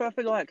 I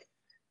feel like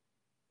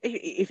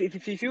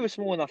if you were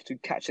small enough to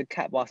catch a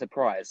cat by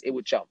surprise, it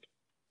would jump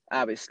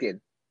out of its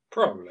skin.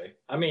 Probably.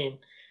 I mean,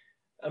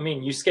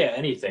 you scare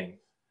anything,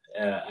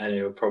 and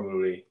it would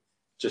probably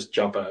just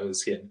jump out of the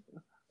skin.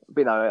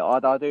 But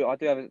I do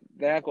have.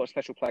 They have got a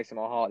special place in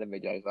my heart. The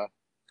videos though.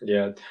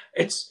 Yeah,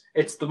 it's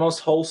the most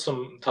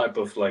wholesome type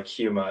of like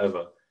humor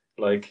ever.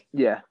 Like,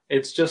 yeah,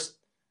 it's just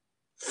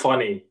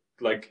funny,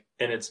 like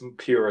in its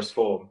purest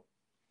form.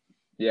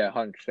 Yeah,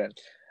 100%.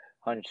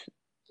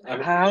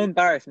 How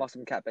embarrassed must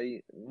a cat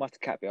be? Must a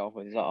cat be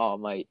afterwards? He's like, "Oh,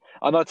 mate,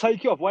 I'm gonna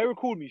take it off. Why are you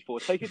recording me for?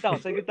 Take it down.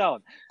 Take it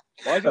down."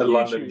 Why is it A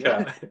London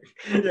cat.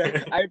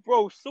 Yeah, hey,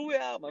 bro, sort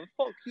it out, man.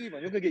 Fuck you,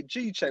 man. You're gonna get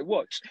G-check.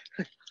 Watch.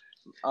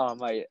 Oh,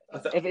 mate.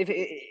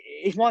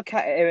 If my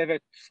cat ever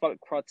spoke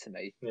crud to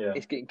me,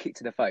 it's getting kicked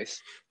in the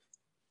face.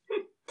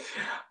 Do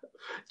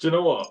you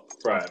know what?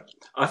 Right.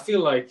 I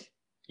feel like,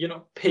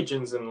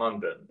 pigeons in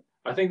London,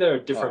 I think they're a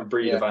different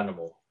breed of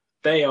animal.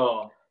 They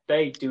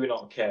do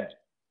not care.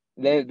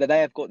 They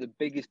have got the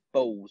biggest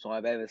balls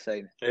I've ever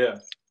seen. Yeah.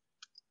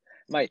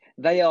 Mate,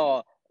 they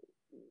are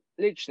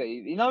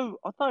literally, I don't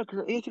know,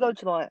 because if you go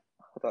to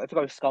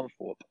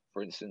Scunthorpe,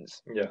 for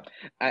instance,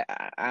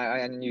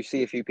 and you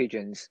see a few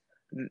pigeons,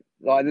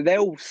 like they're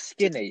all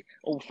skinny,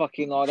 all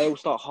fucking like they all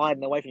start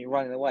hiding away from you,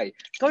 running away.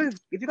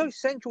 If you go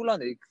central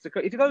London, if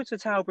you go to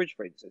Tower Bridge,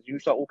 for instance, you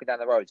start walking down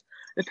the roads,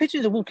 the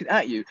pigeons are walking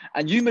at you,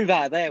 and you move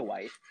out of their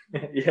way.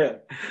 Yeah,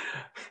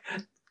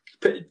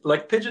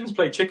 like pigeons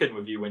play chicken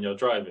with you when you're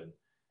driving.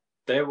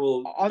 They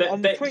will.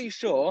 I'm pretty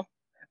sure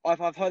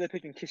I've heard a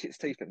pigeon kiss its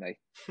teeth at me.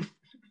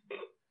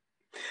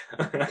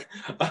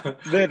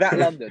 They're that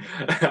London.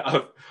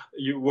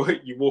 You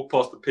walk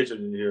past the pigeon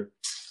and you hear.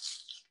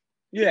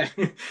 Yeah,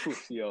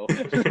 yo.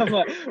 I'm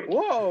like,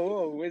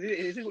 whoa!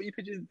 Is this what you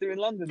pigeons do in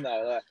London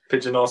now? Like,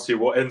 pigeon asks you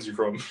what ends you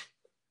from.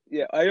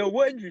 Yeah,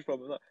 what ends you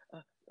from? I'm like,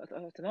 I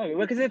don't know.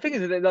 Because the thing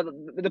is,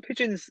 the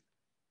pigeons,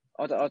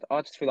 I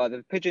just feel like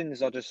the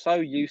pigeons are just so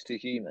used to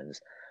humans,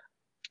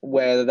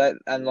 where I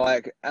don't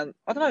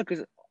know,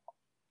 because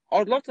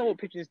I'd love to know what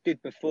pigeons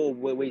did before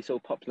we saw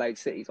populated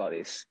cities like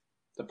this.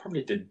 They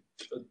probably didn't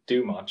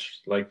do much.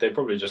 Like, they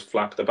probably just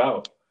flapped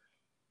about.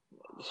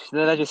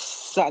 They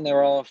just sat in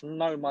their arse,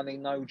 no money,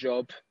 no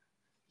job.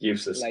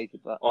 Useless.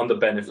 On the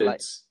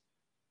benefits.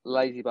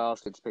 Lazy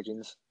bastards,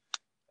 pigeons.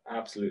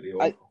 Absolutely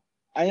awful.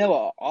 I know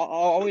what? I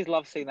always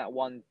love seeing that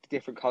one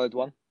different coloured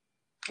one.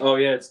 Oh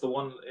yeah, it's the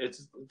one.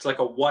 It's like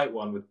a white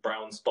one with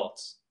brown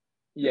spots.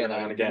 Yeah,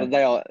 no, again.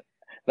 They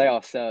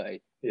are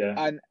 30.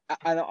 Yeah.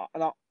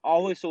 I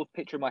always sort of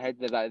picture in my head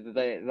that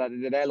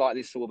they're like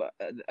this sort of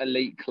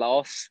elite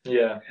class,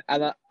 Yeah.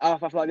 and I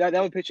feel like the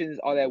other pictures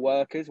are their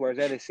workers, whereas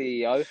they're the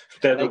CEO,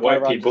 They're and the they go white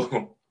around just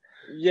people.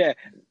 yeah,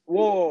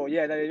 whoa,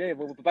 yeah,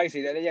 well,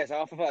 basically, yeah.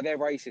 So I feel like they're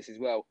racist as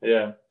well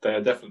Yeah,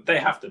 they're definitely, they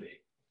have to be.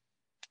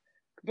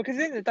 because at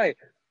the end of the day,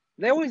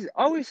 I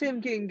always see them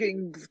getting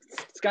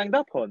ganged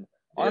up on.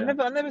 Yeah.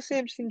 I never see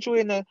them just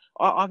enjoying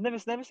I've never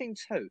seen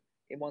two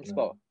in one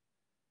spot.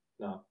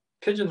 No. No.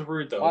 Pigeons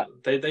rude though. I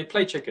They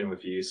play chicken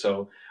with you.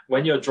 So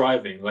when you're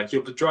driving, like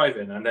you'll be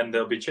driving, and then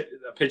there'll be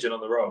a pigeon on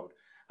the road,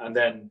 and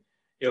then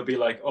it'll be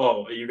like,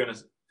 oh, are you gonna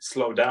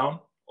slow down,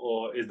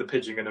 or is the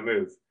pigeon gonna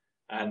move?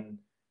 And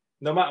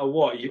no matter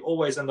what, you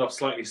always end up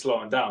slightly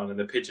slowing down, and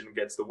the pigeon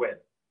gets the win.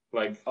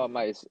 Like, oh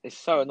mate, it's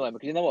so annoying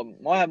because you know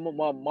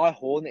what, my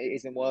horn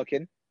isn't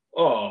working.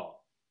 oh,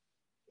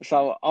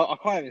 So I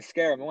can't even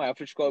scare them away. I've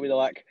just got to be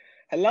like,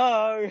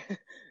 "Hello,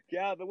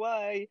 get out of the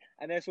way,"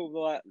 and they're sort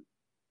of like,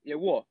 "Yeah,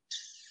 what?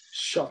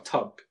 shut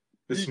up.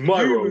 This is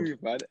my You road.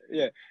 move, man.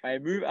 Yeah, hey,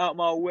 move out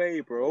my way,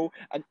 bro."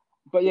 And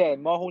but yeah,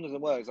 my horn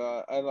doesn't work,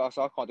 so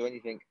I can't do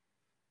anything.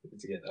 You need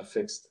to get that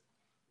fixed.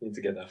 You need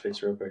to get that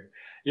fixed real quick.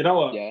 You know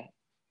what? Yeah,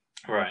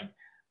 Right.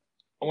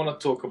 I want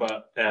to talk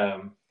about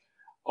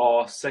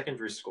our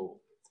secondary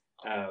school.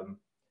 Um,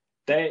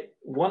 they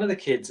one of the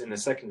kids in the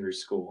secondary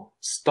school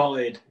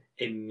started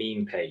a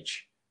meme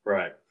page,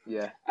 right?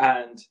 yeah,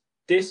 And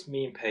this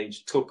meme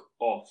page took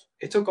off.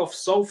 It took off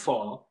so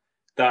far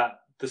that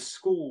the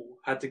school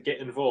had to get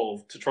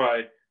involved to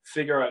try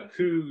figure out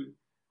who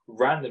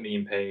ran the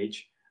meme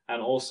page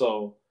and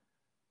also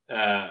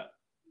uh,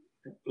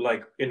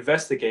 like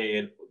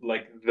investigated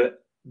like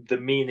the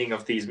meaning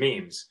of these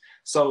memes.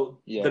 So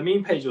yeah, the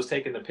meme page was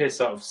taking the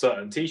piss out of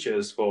certain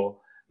teachers for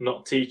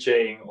not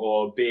teaching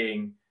or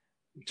being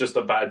just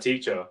a bad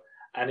teacher,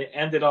 and it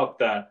ended up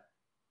that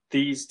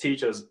these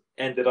teachers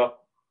ended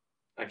up,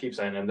 I keep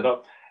saying ended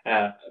up,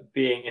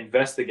 being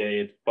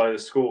investigated by the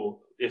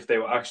school if they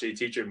were actually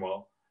teaching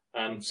well,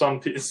 and some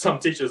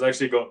teachers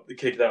actually got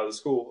kicked out of the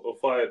school or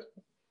fired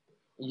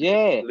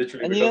yeah.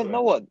 literally And you because of know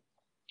it. what?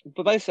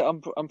 But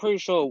basically, I'm pretty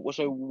sure.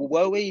 So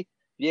were we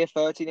year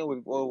 13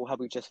 or have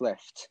we just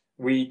left?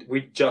 We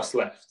just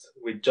left.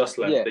 We just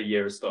left Yeah. the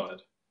year it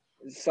started.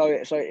 So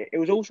it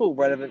was all sort of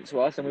relevant to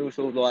us, and we were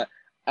sort of like,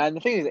 and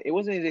the thing is, it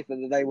wasn't as if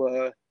that they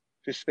were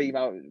just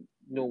female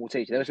normal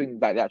teachers. They were speaking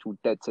about the actual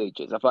dead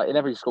teachers. I feel like in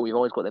every school you've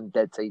always got them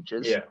dead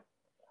teachers, Yeah,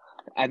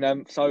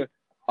 and so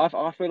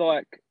I feel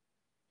like,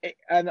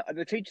 and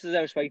the teachers that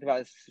they were speaking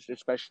about,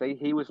 especially,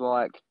 he was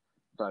like,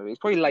 no, he's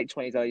probably late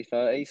 20s, early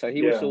 30s, so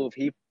he was yeah. sort of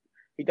he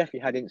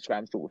definitely had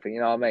Instagram sort of thing, you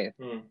know what I mean?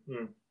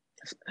 Mm.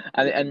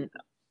 And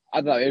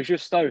I don't know, it was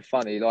just so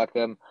funny. Like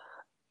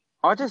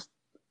I just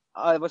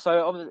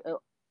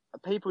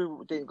people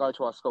who didn't go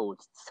to our school,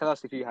 tell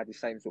us if you had the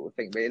same sort of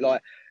thing.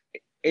 But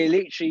it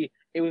literally,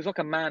 it was like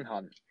a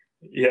manhunt.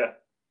 Yeah,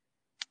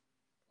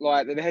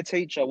 Like the head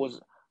teacher was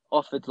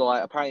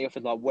apparently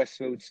offered like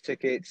Westfield's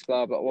tickets,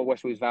 blah blah, or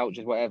Westfield's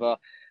vouchers, whatever.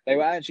 They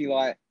were actually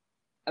like,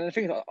 and the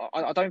thing is,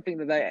 I don't think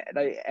that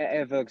they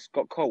ever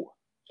got caught.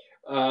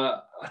 I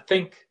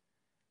think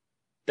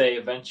they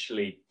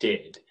eventually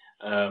did.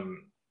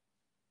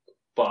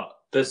 But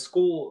the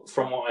school,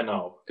 from what I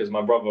know, because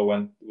my brother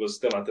was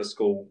still at the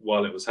school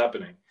while it was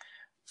happening.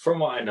 From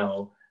what I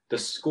know, the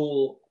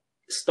school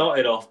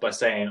started off by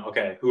saying,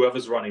 "Okay,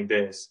 whoever's running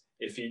this,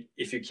 if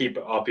you keep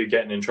it up, you're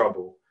getting in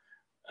trouble."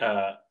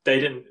 They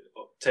didn't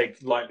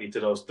take lightly to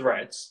those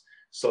threats,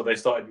 so they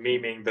started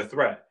memeing the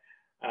threat,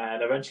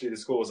 and eventually the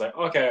school was like,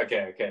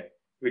 "Okay,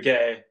 we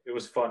get it. It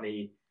was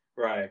funny,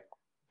 right?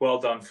 Well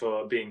done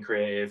for being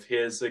creative.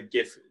 Here's a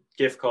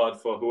gift card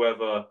for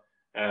whoever."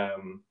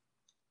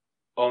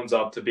 Owns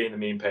up to being the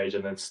meme page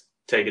and then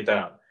take it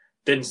down.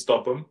 Didn't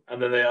stop them,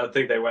 and then I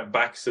think they went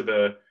back to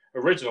the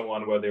original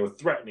one where they were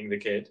threatening the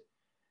kid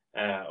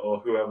or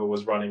whoever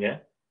was running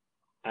it,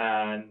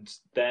 and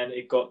then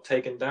it got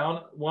taken down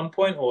at one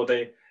point, or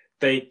they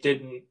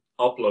didn't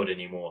upload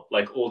anymore.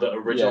 Like all the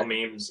original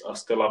Yeah, memes are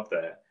still up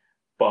there,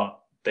 but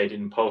they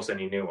didn't post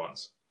any new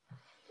ones.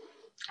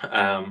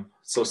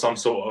 So some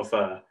sort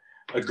of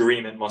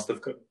agreement must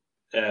have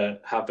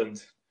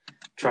happened,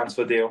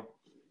 transfer deal.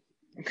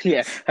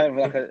 yeah.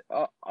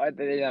 Like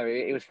you know,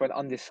 it was for an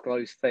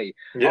undisclosed fee.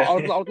 Yeah. I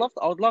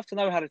would love to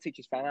know how the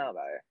teachers found out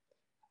about it.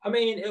 I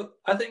mean,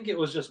 I think it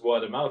was just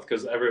word of mouth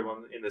because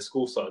everyone in the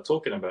school started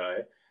talking about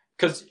it.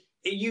 Because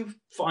you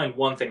find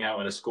one thing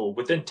out in a school,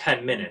 within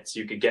 10 minutes,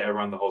 you could get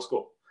around the whole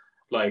school.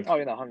 Like, Oh,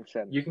 you know,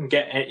 100%. you can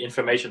get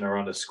information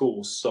around a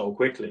school so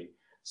quickly.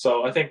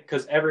 So I think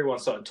because everyone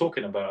started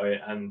talking about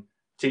it and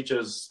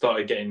teachers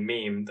started getting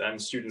memed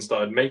and students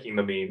started making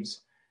the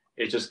memes,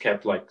 it just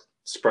kept like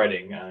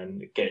spreading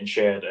and getting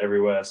shared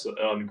everywhere, so,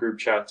 on group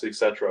chats,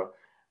 etc.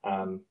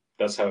 And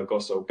that's how it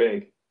got so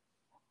big.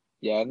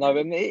 Yeah, no,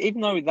 I mean,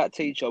 even though that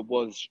teacher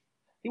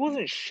he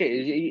wasn't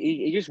shit.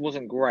 He just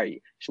wasn't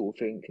great, sort of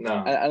thing. No.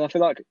 And I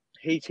feel like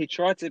he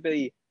tried to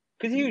be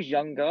because he was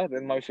younger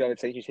than most of the other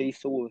teachers. He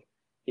sort of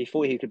he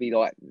thought he could be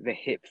like the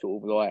hip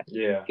sort of like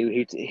Yeah,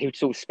 he'd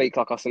sort of speak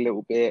like us a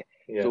little bit,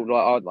 yeah, sort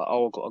of like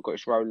I got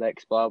this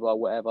Rolex, blah blah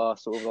whatever,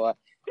 sort of like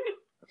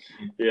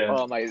yeah.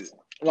 oh mate,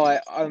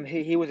 like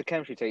he was a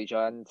chemistry teacher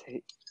and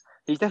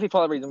he's definitely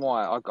part of the reason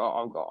why I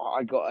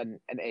got an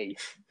E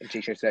in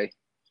GCSE.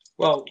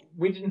 Well,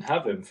 we didn't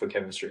have him for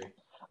chemistry.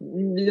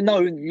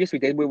 No, yes we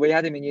did. We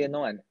had him in year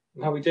 9.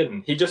 No, we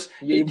didn't. He just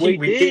Yeah, we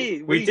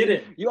did. we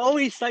didn't. You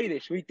always say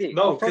this. We did.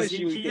 No, I because promise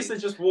you we he used did.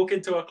 to just walk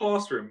into our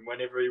classroom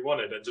whenever he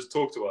wanted and just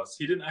talk to us.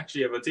 He didn't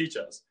actually ever teach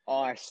us.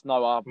 I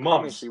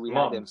promise you we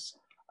had him.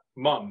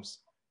 Mums.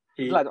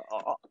 Lad,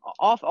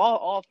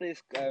 after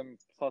this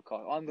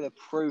podcast, I'm going to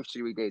prove to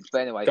you we did.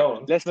 But anyway, Go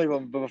on. let's move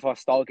on before I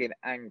start getting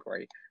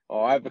angry.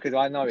 All right, because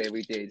I know it,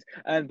 we did.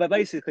 But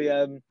basically,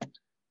 I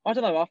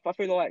don't know. I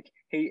feel like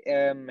he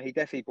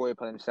definitely brought it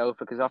upon himself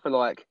because I feel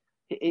like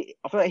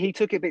he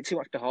took it a bit too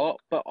much to heart.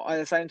 But at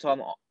the same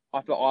time,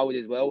 I feel like I would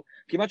as well.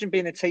 Can you imagine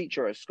being a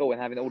teacher at school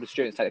and having all the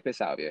students take the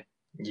piss out of you?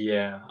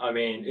 Yeah, I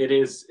mean, it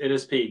is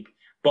peak.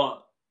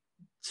 But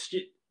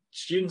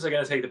students are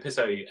going to take the piss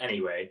out of you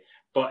anyway.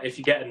 But if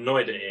you get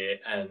annoyed at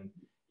it and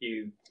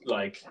you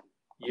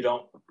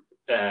don't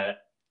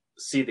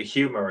see the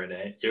humor in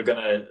it, you're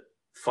going to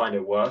find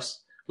it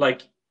worse.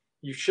 Like,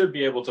 you should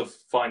be able to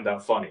find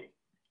that funny.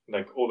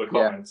 Like, all the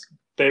comments,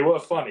 they were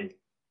funny.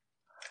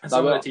 And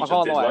some of the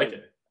teachers did like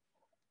it.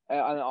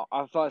 And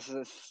I thought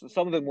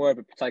some of them were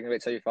taking a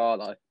bit too far,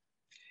 though.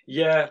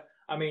 Yeah,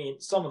 I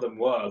mean, some of them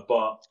were,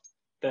 but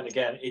then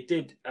again, it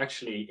did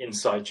actually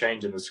incite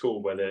change in the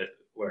school where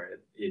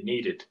it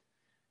needed.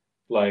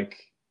 Like,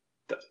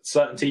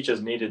 certain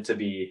teachers needed to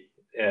be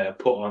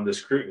put under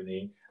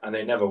scrutiny, and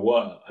they never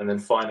were. And then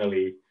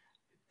finally,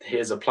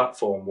 here's a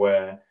platform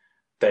where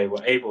they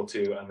were able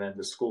to, and then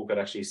the school could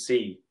actually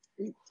see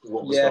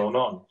what was going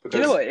on. Because,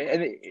 you know what?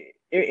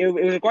 It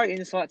was a great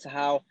insight to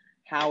how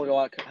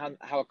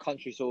a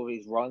country sort of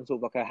is run,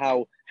 sort of like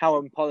how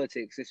in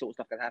politics this sort of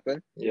stuff can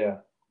happen. Yeah.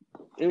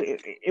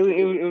 It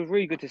was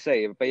really good to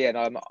see. But yeah,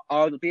 no,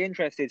 I'll be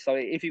interested. So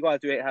if you guys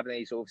do have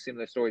any sort of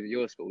similar stories at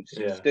your school,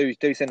 just do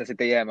send us a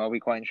DM. I'll be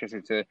quite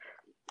interested to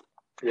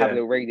have a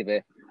little read of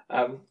it.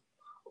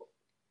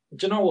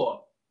 Do you know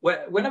what?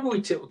 Whenever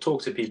we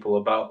talk to people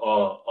about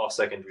our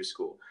secondary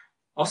school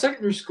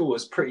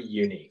was pretty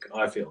unique.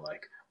 I feel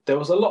like there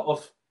was a lot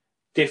of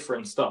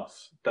different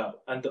stuff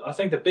and I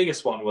think the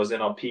biggest one was in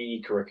our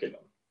PE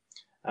curriculum,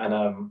 and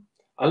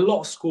a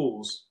lot of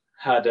schools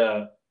had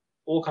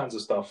all kinds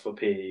of stuff for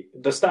PE.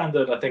 The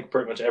standard, I think,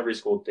 pretty much every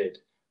school did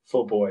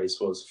for boys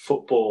was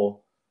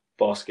football,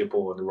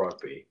 basketball, and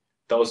rugby.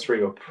 Those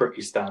three were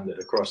pretty standard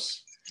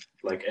across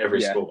like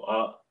every school.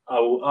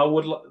 I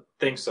would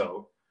think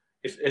so.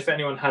 If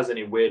anyone has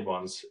any weird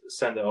ones,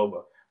 send it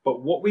over.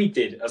 But what we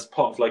did as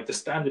part of like the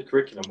standard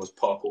curriculum was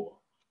parkour.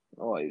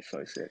 Oh, it's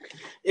so sick.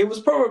 It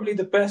was probably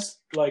the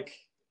best like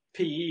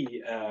PE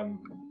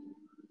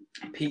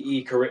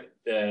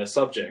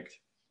subject,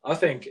 I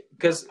think,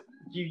 because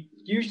you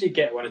usually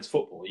get, when it's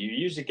football, you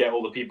usually get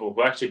all the people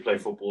who actually play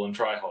football and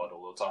try hard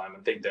all the time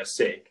and think they're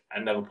sick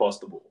and never pass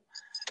the ball.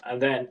 And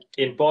then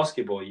in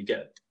basketball, you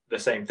get the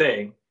same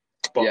thing,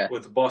 but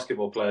with the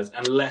basketball players,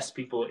 and less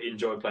people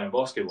enjoy playing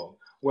basketball.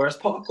 Whereas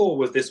parkour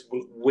was this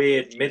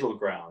weird middle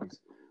ground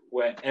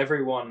where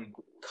everyone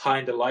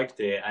kind of liked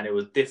it and it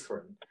was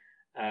different.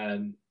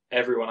 And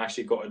everyone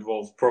actually got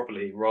involved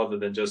properly rather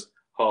than just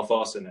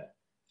half-assing it.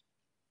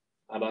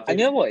 And I think, and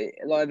you know what?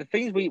 Like the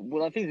things it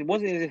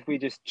wasn't as if we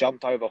just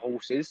jumped over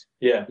horses.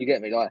 Yeah, you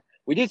get me. Like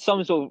we did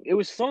some of it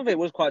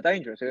was quite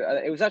dangerous.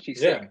 It was actually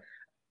sick. Yeah.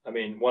 I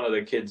mean, one of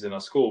the kids in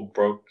our school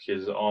broke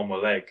his arm or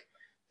leg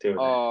doing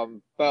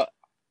it. But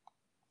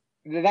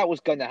that was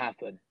going to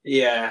happen.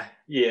 Yeah.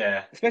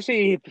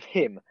 Especially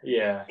him.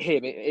 Yeah.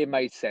 It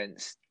made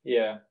sense.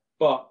 Yeah,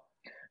 but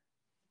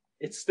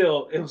it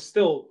was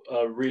still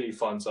a really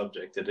fun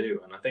subject to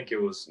do, and I think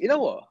it was. You know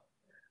what?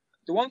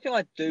 The one thing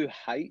I do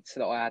hate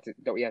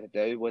that we had to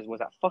do was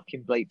that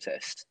fucking bleep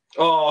test.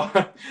 Oh,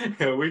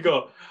 we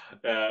got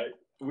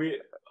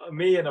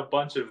me and a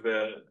bunch of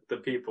the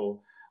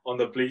people on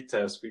the bleep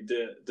test. We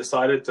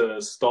decided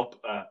to stop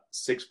at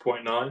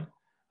 6.9,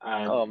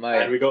 and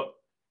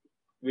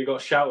we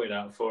got shouted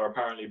at for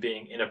apparently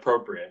being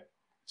inappropriate.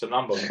 It's a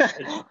number.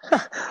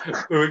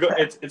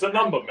 It's a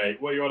number, mate.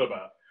 What are you on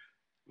about?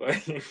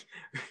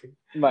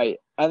 Mate,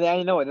 and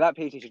you know what? That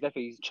PE teacher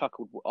definitely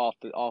chuckled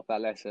after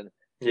that lesson.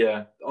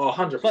 Yeah,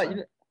 100%. But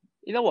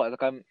you know what?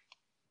 Like,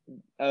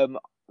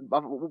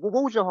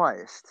 what was your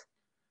highest?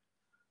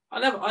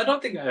 I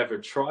don't think I ever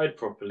tried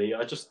properly.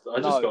 I just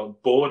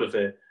got bored of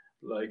it.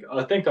 Like,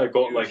 I think I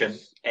got like an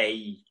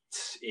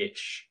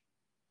 8-ish,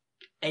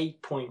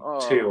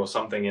 8.2 or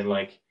something in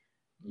like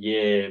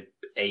year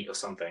 8 or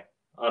something.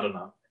 I don't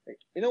know.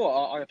 You know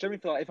what? I generally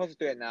feel like if I was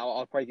to do it now,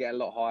 I'd probably get a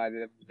lot higher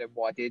than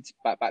what I did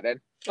back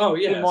then. Oh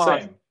yeah,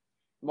 same.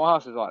 My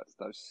house was like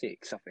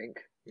 6, I think.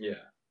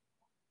 Yeah.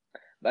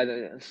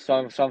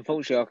 So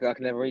unfortunately, I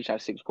can never reach that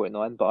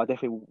 6.9, but I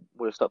definitely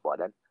would have stopped by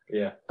then.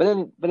 Yeah.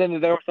 But then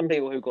there are some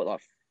people who got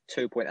like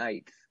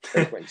 2.8,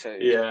 3.2.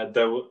 Yeah,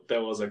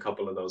 there was a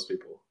couple of those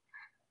people.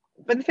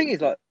 but the thing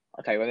is, like,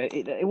 okay, well,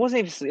 it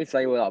wasn't if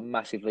they were like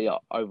massively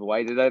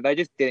overweight. They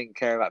just didn't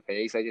care about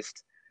PEs. They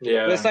just, but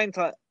at the Yeah, same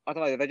time, I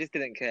don't know. They just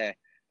didn't care.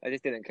 They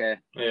just didn't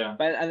care. yeah.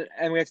 But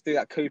and we had to do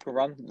that Cooper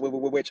run,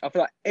 which I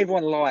feel like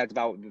everyone lied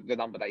about the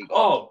number they got.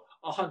 Oh,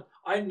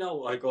 I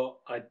know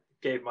I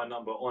gave my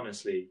number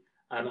honestly,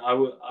 and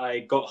I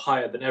got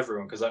higher than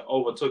everyone because I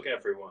overtook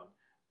everyone.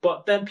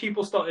 But then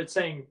people started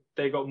saying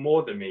they got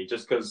more than me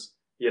just because,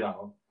 I and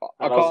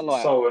I can't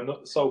was lie.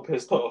 so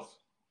pissed off.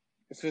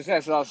 So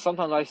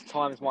sometimes I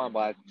times mine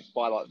by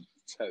like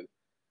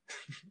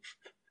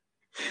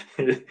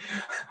 2.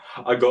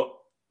 I got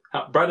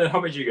Brandon.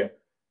 How much did you get?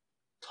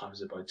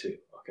 Times it by 2.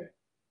 Okay,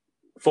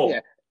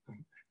 4.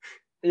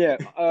 Yeah.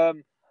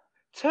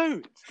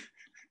 2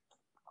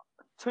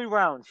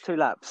 rounds, 2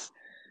 laps.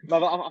 No,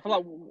 I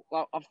feel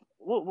like I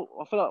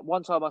feel like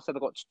one time I said I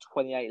got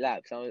 28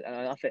 laps, and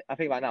I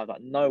think right now I was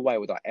like, no way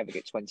would I ever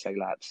get 28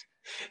 laps.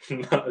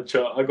 No,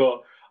 Joe, I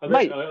got.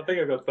 Mate, I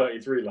think I got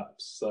 33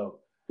 laps. So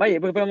mate,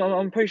 but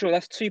I'm pretty sure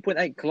that's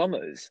 2.8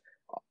 kilometers.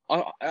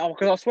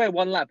 Because I swear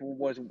one lap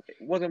wasn't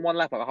one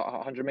lap like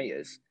 100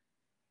 meters.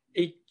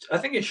 I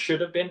think it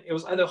should have been. It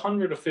was either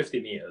 100 or 50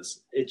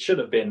 meters. It should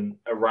have been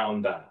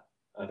around that.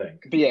 I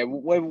think. But yeah,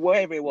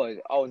 wherever it was,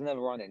 I was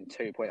never running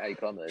 2.8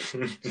 kilometers.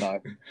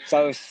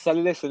 So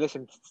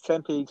listen,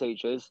 10 PE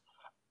teachers.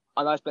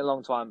 I know it's been a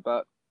long time,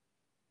 but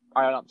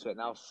I own up to it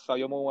now. So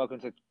you're more welcome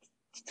to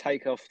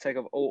take off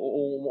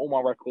all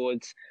my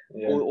records,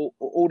 Yeah.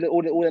 all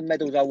the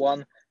medals I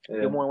won.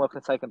 Yeah. You're more than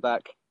welcome to take them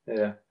back.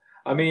 Yeah.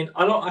 I mean,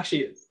 I don't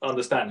actually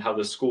understand how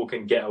the school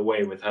can get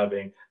away with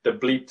having the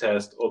bleep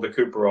test or the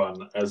Cooper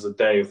run as a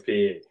day of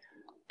PE.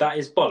 That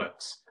is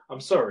bollocks. I'm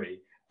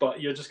sorry,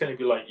 but you're just going to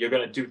be like, you're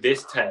going to do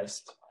this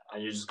test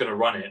and you're just going to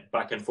run it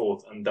back and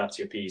forth, and that's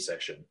your PE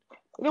section.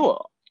 You know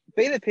what?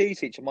 Being a PE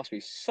teacher must be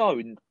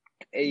so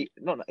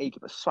not eager,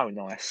 but so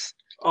nice.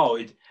 Oh,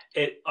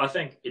 I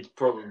think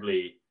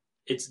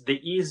it's the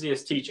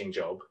easiest teaching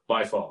job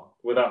by far,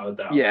 without a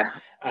doubt. Yeah.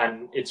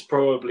 And it's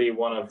probably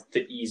one of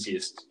the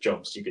easiest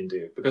jobs you can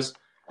do because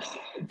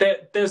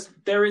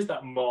there is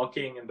that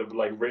marking and the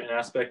like written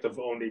aspect of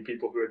only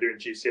people who are doing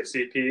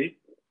GCSE PE.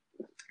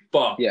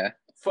 But yeah,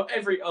 for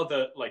every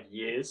other like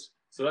years,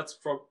 so that's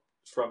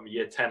from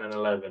year 10 and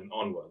 11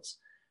 onwards.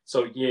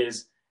 So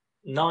years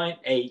 9,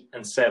 8,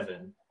 and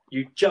 7,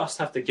 you just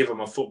have to give them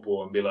a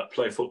football and be like,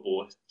 play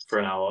football for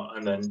an hour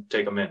and then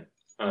take them in.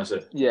 And that's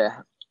it. Yeah.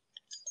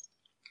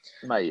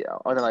 Mate,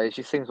 I don't know. It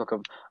just seems like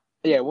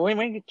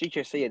when you get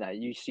GCSE and that,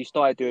 you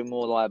started doing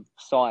more like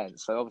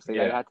science. So obviously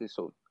they had to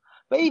sort of,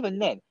 but even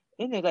then,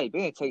 in the day,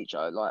 being a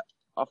teacher, like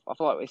I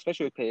feel like,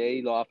 especially with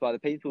PE, like I feel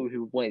like the people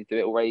who wanted to do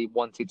it already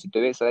wanted to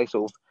do it, so they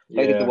sort of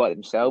they did the work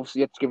themselves. So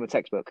you had to give them a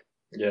textbook.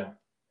 Yeah.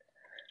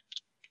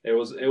 It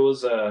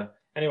was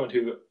anyone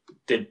who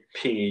did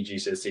PE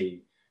GCSE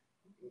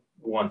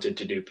wanted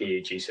to do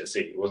PE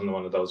GCSE. It wasn't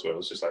one of those where it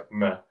was just like,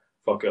 meh,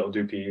 fuck it, I'll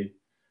do PE.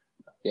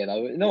 Yeah,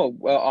 no.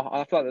 Well,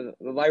 I feel like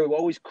they were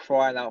always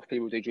crying out for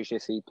people to do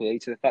GCSE PE,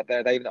 to the fact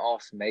that they even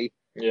asked me.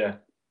 Yeah.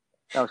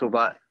 I was all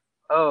like,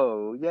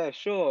 oh yeah,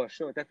 sure,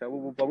 definitely,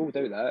 we'll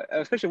do that.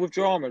 Especially with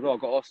drama as well. I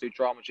got asked to do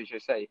drama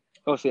GCSE.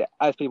 Obviously,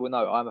 as people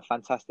know, I'm a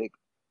fantastic,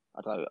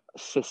 I don't know,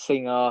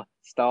 singer,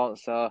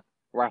 dancer,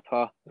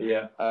 rapper,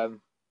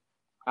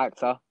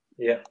 actor.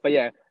 Yeah. But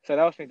yeah, so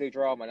they asked me to do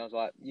drama, and I was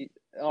like,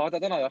 I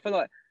don't know. I feel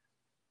like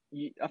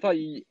you have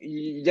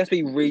to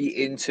be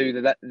really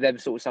into them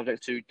sort of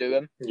subjects to do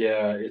them.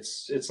 Yeah,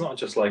 it's not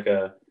just like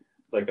a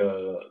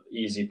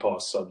easy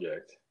pass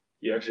subject.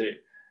 You actually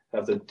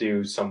have to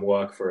do some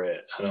work for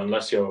it, and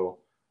unless you're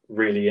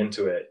really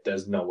into it,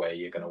 there's no way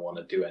you're going to want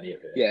to do any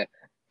of it. Yeah,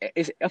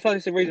 I feel like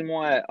it's the reason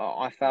why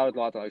I failed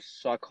like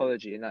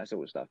psychology and that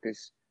sort of stuff,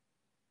 because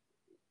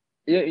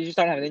you just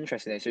don't have an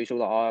interest in it, so you're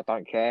sort of like, I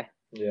don't care.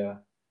 Yeah.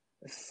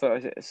 So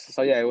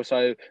yeah.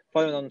 Also,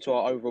 following on to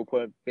our overall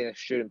point of being a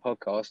student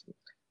podcast,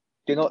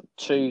 do not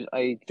choose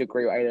a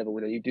degree or A level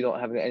that you do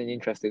not have any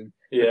interest in.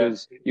 Yeah.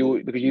 Because you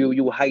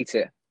will hate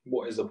it.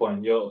 What is the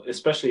point?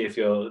 Especially if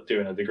you're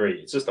doing a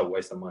degree, it's just a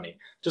waste of money.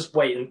 Just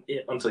wait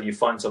until you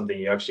find something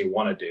you actually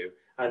want to do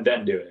and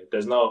then do it.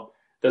 There's no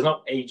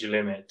age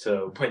limit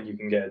to when you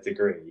can get a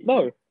degree.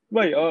 No,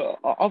 wait.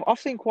 I've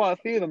seen quite a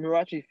few of them who are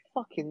actually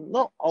fucking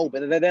not old,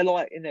 but they're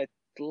like in their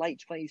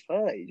late 20s,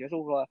 30s. It's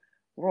all like,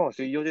 right,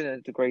 so you're doing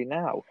a degree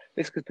now.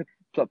 This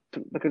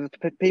because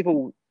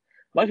people.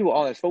 Most people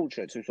aren't as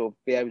fortunate to sort of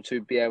be able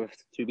to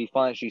be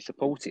financially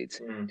supported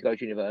to go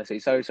to university.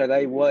 So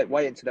they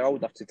wait until they're old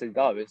enough to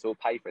go and sort of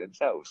pay for it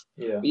themselves.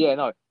 Yeah. But yeah,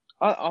 no.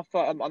 I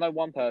know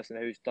one person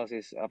who does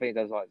this. I think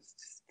he does like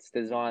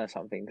design or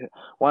something.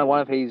 One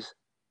of his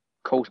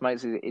course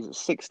mates is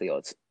 60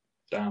 odds.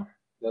 Damn,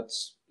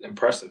 that's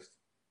impressive.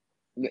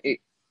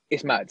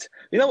 It's mad.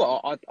 You know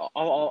what?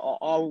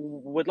 I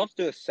would love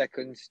to do a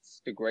second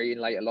degree in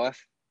later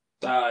life.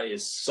 That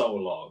is so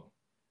long.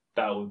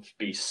 That would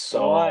be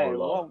so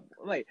long.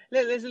 Well, mate,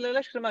 let's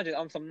just imagine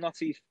I'm some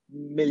nutty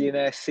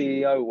millionaire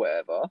CEO or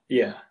whatever.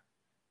 Yeah.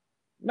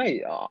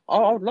 Mate, I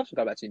would love to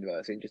go back to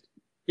university and just...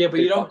 Yeah, but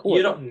you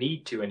don't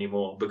need to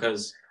anymore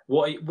because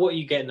what are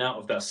you getting out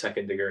of that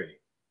second degree?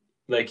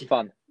 Like,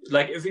 Fun.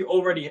 like if you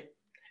already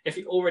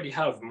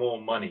have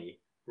more money,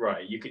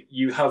 right?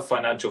 You have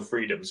financial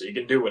freedom, so you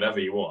can do whatever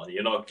you want.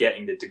 You're not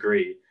getting the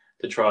degree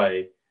to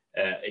try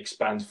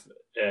expand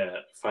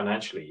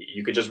financially.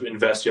 You could just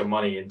invest your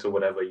money into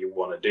whatever you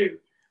want to do.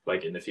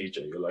 Like in the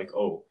future, you're like,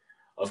 oh,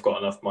 I've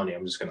got enough money.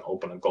 I'm just going to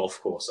open a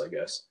golf course, I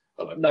guess.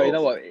 I like No, golf. you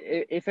know what?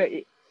 If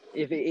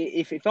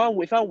I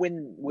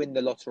win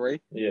the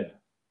lottery, Yeah,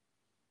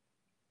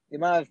 the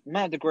amount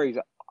of degrees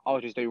I'll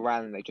just do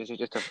randomly,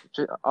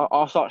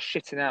 I'll start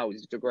shitting out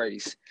these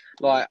degrees.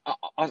 Like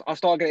I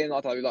start getting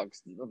like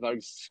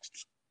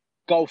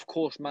golf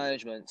course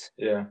management,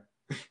 yeah.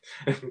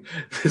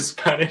 The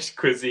Spanish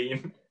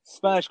cuisine.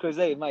 Spanish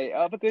cuisine, mate.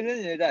 Because at the end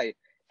of the day,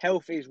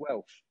 health is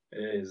wealth.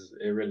 It is.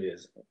 It really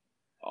is.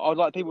 I'd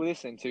like people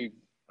listening to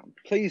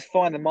please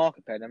find a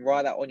marker pen and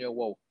write that on your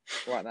wall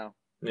right now.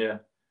 Yeah.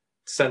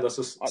 Send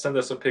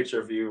us a picture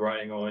of you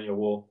writing on your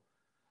wall.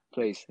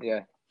 Please,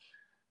 yeah.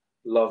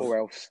 Love. Or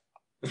else.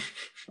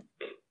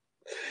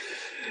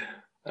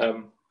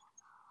 I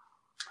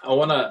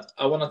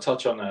wanna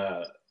touch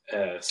on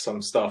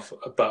some stuff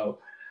about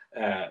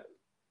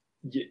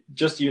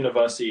just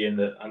university and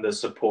the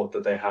support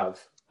that they have.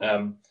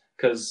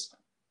 Because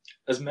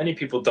as many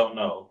people don't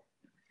know,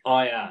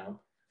 I am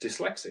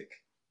dyslexic,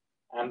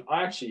 and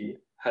I actually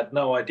had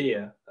no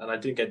idea, and I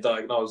didn't get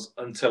diagnosed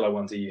until I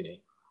went to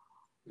uni,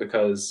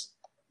 because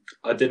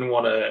I didn't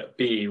want to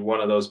be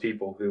one of those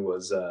people who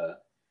was,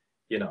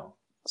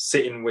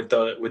 sitting with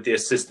the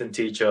assistant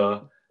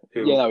teacher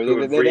who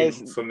would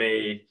read for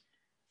me.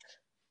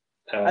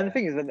 And the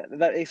thing is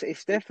that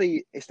it's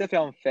definitely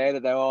unfair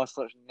that there are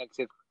such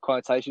negative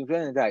connotations. At the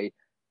end of the day,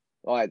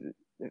 like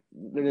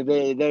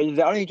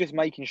they're only just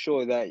making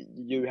sure that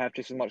you have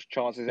just as much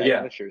chance as any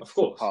other student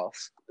to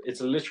pass.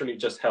 It's literally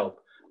just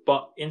help.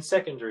 But in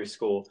secondary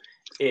school,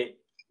 it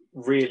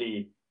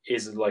really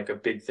is like a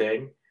big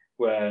thing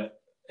where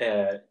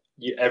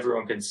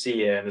everyone can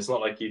see it, and it's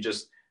not like you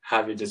just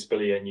have your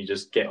disability and you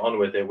just get on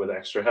with it with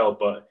extra help.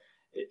 But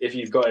if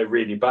you've got it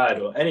really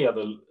bad or any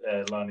other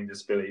learning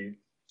disability,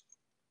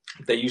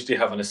 they usually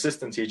have an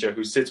assistant teacher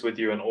who sits with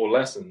you in all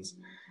lessons.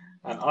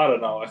 And I don't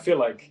know, I feel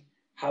like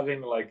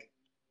having like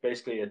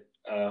basically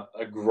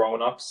a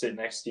grown-up sit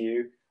next to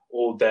you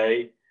all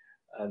day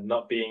and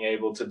not being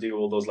able to do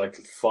all those like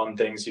fun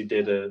things you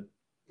did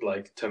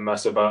like to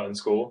mess about in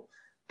school,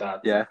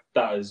 that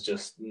is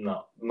just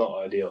not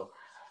ideal.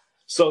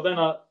 So then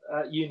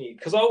at uni,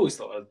 because I always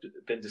thought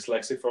I'd been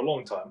dyslexic for a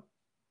long time,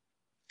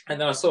 and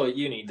then I saw at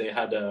uni they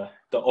had the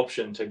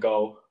option to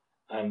go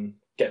and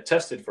get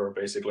tested for it,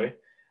 basically.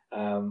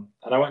 And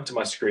I went to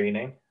my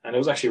screening, and it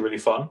was actually really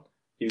fun.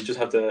 You just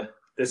have to,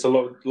 there's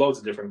loads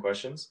of different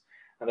questions,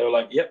 and they were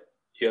like, yep,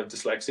 you have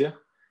dyslexia,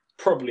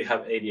 probably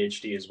have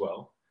ADHD as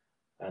well,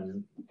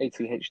 and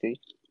ADHD,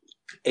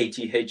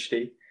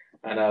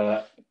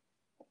 and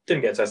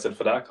didn't get tested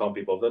for that, can't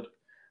be bothered.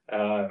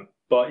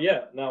 But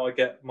yeah, now I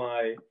get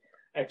my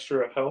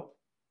extra help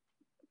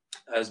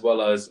as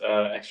well as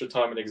extra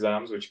time in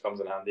exams, which comes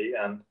in handy,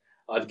 and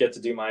I'd get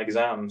to do my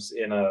exams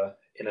in a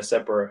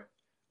separate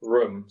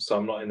room, so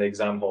I'm not in the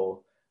exam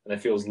hall, and it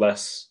feels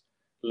less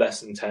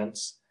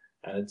intense,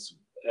 and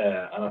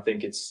I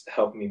think it's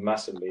helped me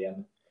massively.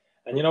 And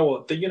you know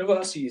what, the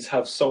universities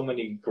have so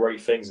many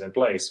great things in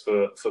place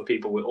for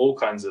people with all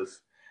kinds of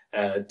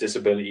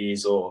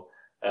disabilities or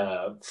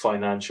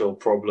financial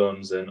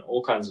problems and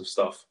all kinds of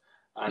stuff.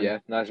 And, yeah,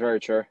 that's very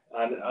true.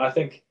 And I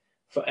think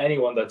for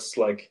anyone that's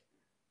like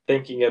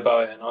thinking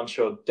about it and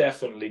unsure,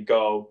 definitely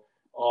go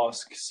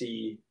ask,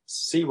 see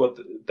what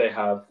they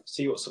have,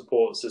 see what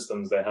support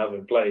systems they have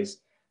in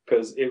place,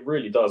 because it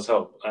really does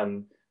help.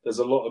 And there's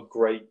a lot of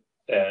great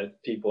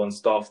people and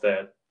staff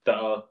there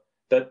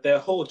that their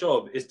whole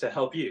job is to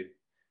help you,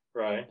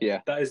 right? Yeah,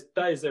 that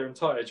is their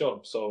entire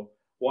job. So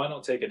why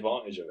not take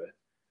advantage of it?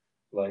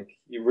 Like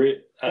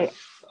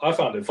I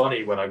found it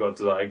funny when I got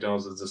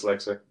diagnosed as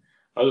dyslexic.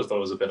 I just thought it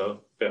was a bit of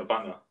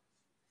banter.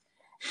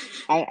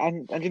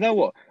 And you know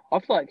what? I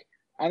feel like,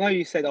 I know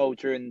you said,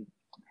 during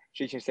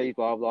GCSEs,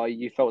 blah blah,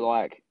 you felt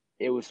like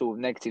it was sort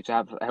of negative to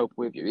have help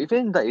with you. If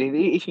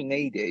you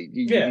need it,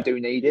 you do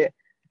need it.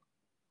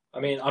 I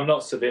mean, I'm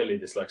not severely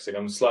dyslexic.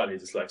 I'm slightly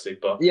dyslexic,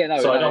 but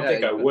I don't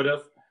think I would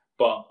have.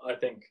 But I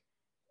think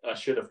I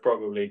should have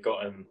probably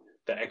gotten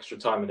the extra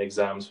time in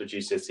exams for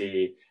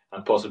GCSE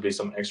and possibly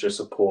some extra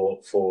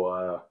support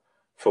for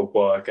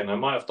work, and I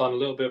might have done a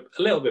little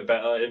bit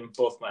better in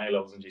both my A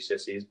levels and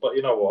GCSEs. But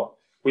you know what?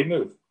 We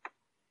move.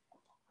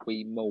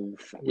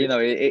 You know,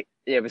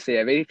 if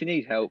you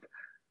need help,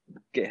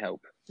 get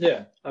help.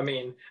 Yeah, I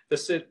mean, the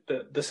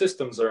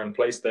systems are in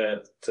place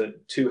there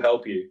to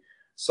help you.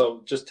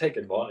 So just take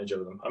advantage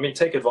of them. I mean,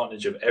 take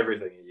advantage of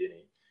everything at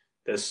uni.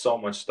 There's so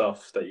much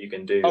stuff that you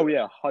can do. Oh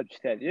yeah, 100%.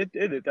 At the end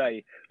of the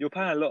day, you're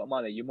paying a lot of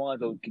money. You might as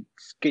well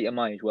get your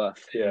money's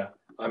worth. Yeah,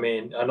 I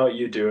mean, I know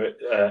you do it,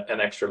 an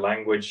extra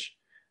language,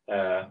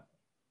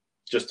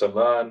 just to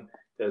learn.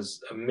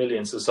 There's a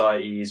million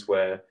societies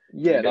where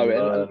you can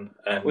learn.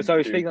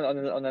 So speaking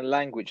on the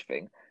language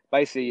thing,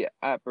 basically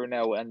at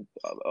Brunel and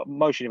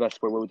most universities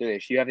will do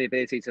this. You have the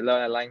ability to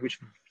learn a language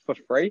for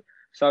free.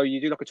 So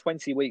you do like a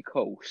 20-week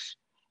course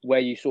where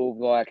you sort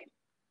of like,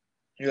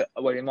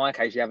 well, in my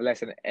case, you have a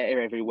lesson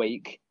every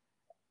week.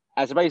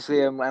 As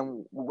basically,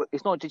 and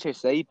it's not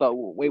GCSE, but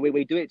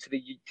we do it to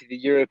the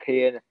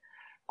European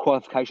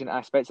qualification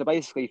aspect. So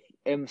basically,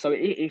 so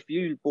if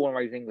you born and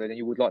raised in England and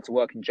you would like to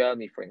work in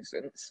Germany, for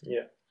instance,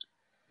 Yeah.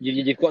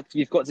 you've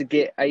got to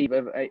get a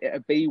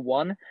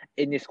B1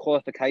 in this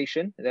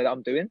qualification that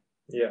I'm doing.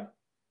 Yeah.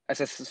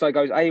 So it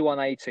goes A1,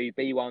 A2,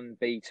 B1,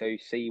 B2,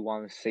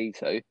 C1, C2.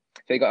 So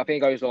I think it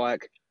goes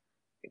like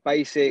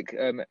basic,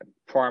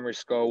 primary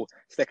school,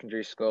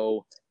 secondary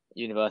school,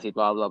 university,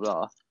 blah blah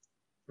blah.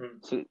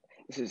 Mm.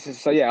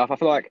 So yeah, I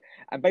feel like,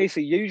 and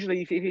basically,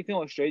 usually if you're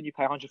not a student, you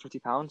pay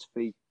 £150 for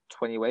the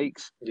 20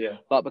 weeks. Yeah.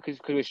 But because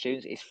we're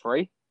students, it's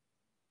free.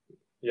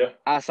 Yeah.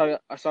 So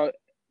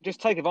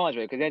just take advantage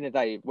of it, because at the end of the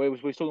day, we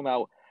was talking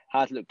about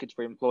how to look good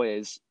for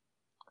employers.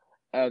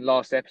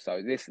 Last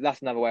episode,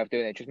 that's another way of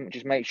doing it.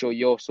 Just make sure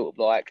you're sort of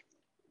like,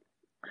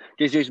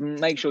 just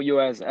make sure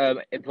you're as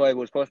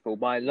employable as possible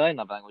by learning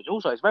that language.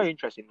 Also, it's very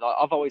interesting. Like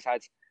I've always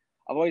had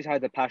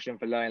the passion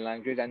for learning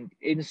languages, and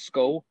in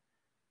school,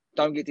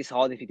 don't get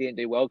disheartened if you didn't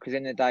do well, because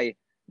in the day,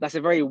 it's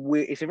a very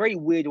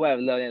weird way of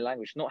learning a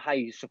language. It's not how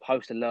you're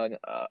supposed to learn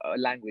a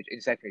language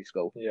in secondary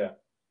school. Yeah.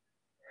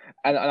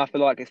 And I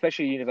feel like,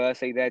 especially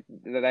university, they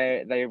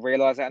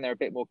realise that, and they're a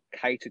bit more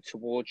catered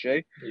towards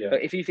you. Yeah.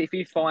 But if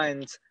you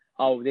find,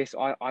 this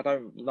I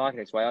don't like it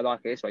this way, I like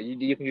it this way,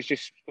 you can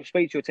just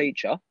speak to your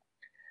teacher,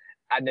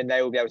 and then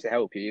they will be able to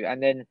help you.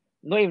 And then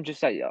not even just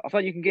say, I feel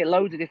like you can get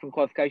loads of different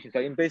qualifications. So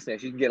in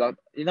business, you can get like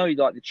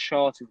the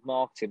chartered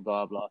marketing,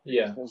 blah blah.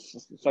 Yeah.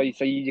 So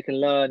you can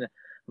learn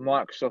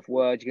Microsoft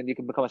Word. You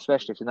can become a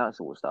specialist in that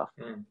sort of stuff.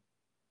 Mm.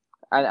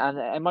 And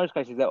in most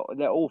cases,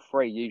 they're all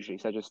free usually.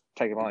 So just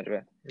take advantage of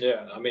it.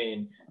 Yeah, I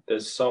mean,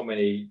 there's so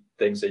many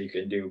things that you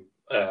can do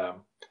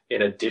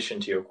in addition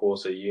to your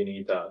course at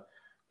uni that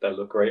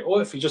look great.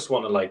 Or if you just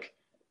want to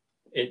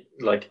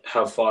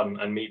have fun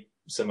and meet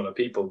similar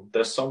people,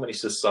 there's so many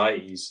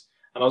societies.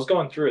 And I was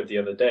going through it the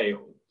other day,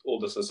 all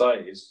the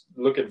societies,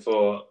 looking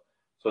for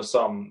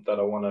some that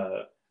I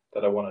wanna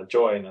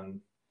join,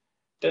 and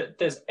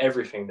there's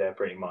everything there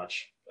pretty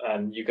much.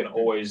 And you can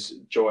always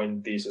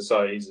join these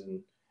societies,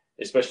 and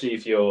especially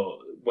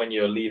when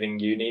you're leaving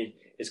uni,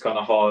 it's kind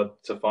of hard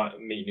to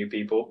meet new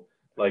people.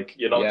 Like,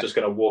 you're not just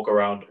going to walk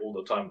around all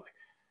the time. Like,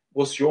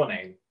 what's your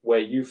name? Where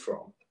are you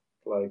from?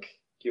 Like,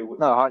 you.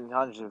 No,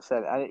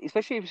 100%. And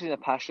especially if it's in a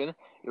passion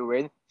you're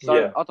in. So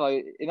Yeah. I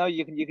don't know.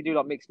 You can do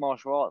like mixed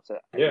martial arts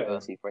at Yeah.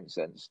 university, for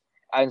instance.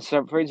 And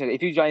so, for instance,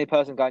 if you're the only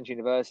person going to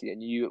university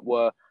and you've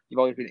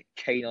always been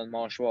keen on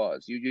martial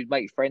arts, you'd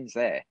make friends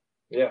there.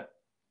 Yeah,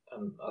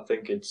 and I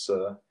think it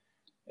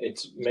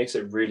makes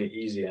it really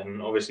easy.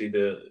 And obviously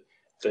the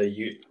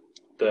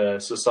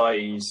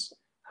societies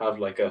have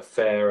like a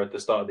fair at the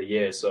start of the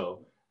year,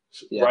 so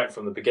right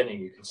from the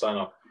beginning you can sign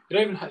up. You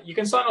don't even you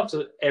can sign up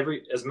to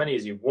as many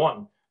as you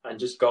want, and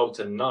just go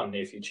to none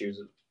if you choose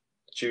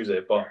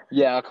it. But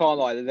yeah, I can't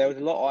lie. There was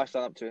a lot I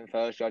signed up to in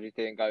first year I just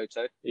didn't go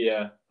to.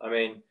 Yeah, I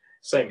mean,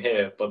 same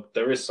here, but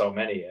there is so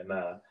many,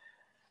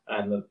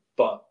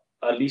 but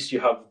at least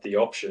you have the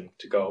option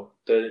to go.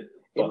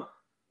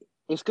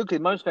 It's good because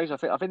in most cases I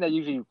think they're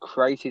usually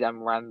created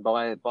and ran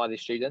by the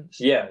students.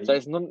 Yeah. So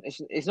it's not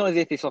as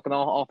if it's like an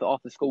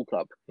after school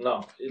club.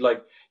 No,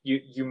 like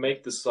you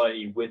make the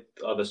society with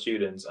other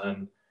students,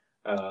 and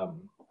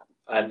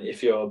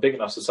if you're a big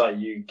enough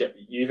society,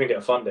 you even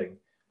get funding.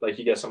 Like,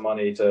 you get some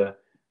money to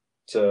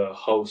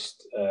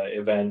host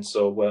events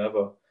or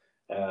whatever,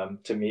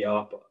 to meet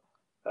up.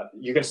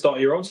 You can start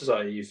your own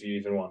society if you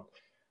even want.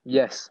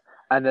 Yes,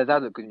 and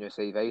that look good in your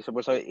CV. So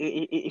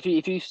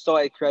if you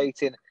started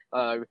creating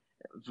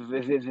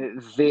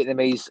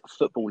Vietnamese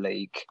football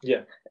league,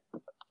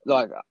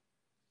 like,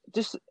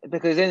 just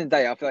because at the end of the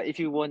day, I feel like if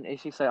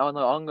you say, oh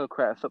no, I'm going to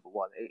create a football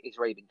one, it's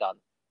already been done.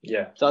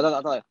 Yeah. So I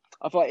don't know.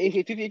 I feel like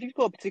if you've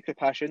got a particular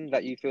passion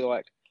that you feel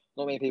like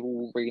not many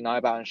people really know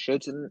about and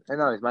should, and who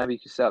knows, maybe you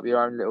can set up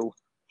your own little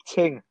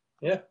thing.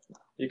 Yeah,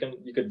 you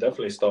could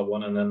definitely start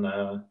one, and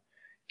then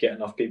get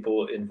enough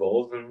people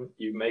involved, and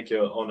you make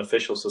your own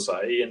official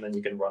society, and then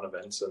you can run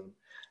events and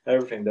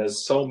everything.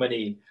 There's so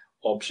many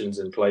options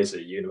in place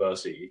at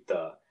university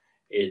that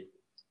it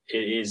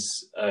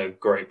is a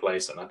great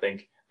place, and I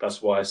think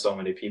that's why so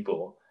many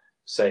people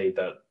say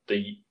that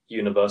the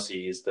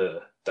university is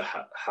the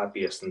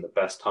happiest and the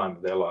best time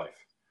of their life.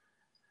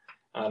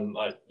 And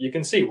you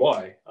can see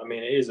why. I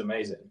mean, it is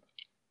amazing.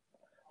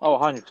 Oh,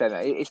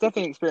 100%. It's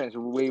definitely an experience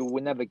we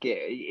will never get.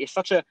 It's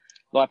such a,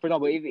 like, for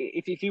example,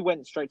 if you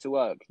went straight to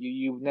work,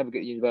 you would never get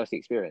the university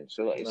experience.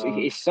 So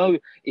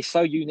it's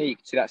so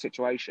unique to that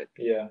situation.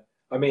 Yeah,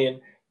 I mean,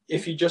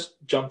 if you just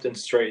jumped in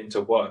straight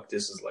into work,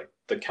 this is like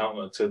the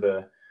counter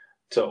to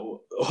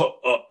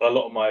a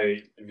lot of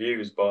my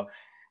views. But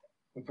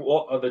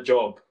what other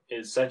job,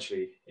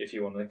 essentially, if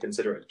you want to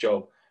consider it a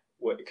job,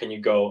 can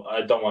you go,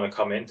 I don't want to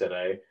come in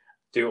today,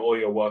 do all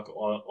your work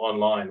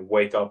online,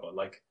 wake up at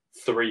like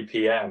 3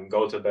 p.m.,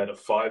 go to bed at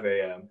 5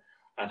 a.m.,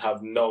 and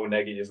have no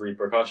negative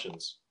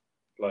repercussions.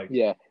 Like,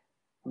 Yeah.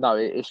 No,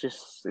 it's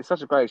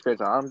such a great experience.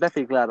 I'm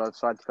definitely glad I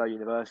decided to go to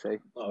university,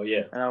 oh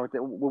yeah, and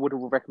would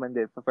recommend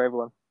it for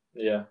everyone.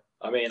 yeah.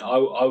 I mean, I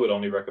would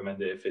only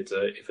recommend it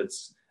if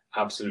it's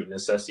absolute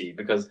necessity,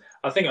 because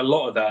I think a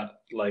lot of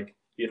that, like,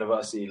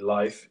 university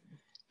life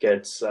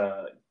gets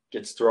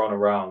thrown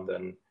around,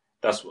 and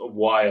that's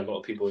why a lot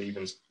of people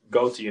even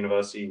go to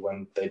university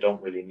when they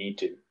don't really need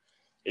to.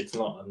 It's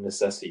not a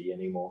necessity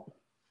anymore.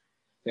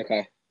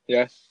 Okay.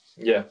 Yeah.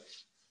 Yeah,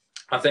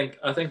 I think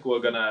we're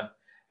gonna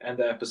end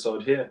the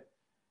episode here.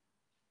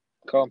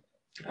 Calm.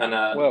 And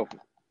Well,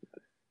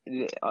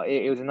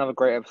 it was another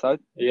great episode.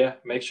 yeah,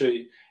 make sure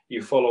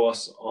you follow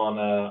us on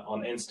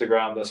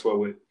Instagram. That's where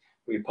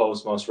we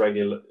post most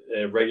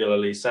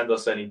regularly. Send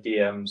us any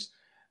DMs,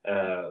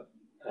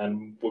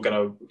 and we're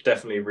gonna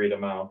definitely read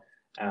them out.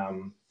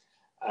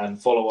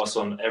 And follow us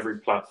on every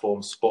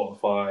platform: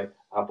 Spotify,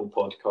 Apple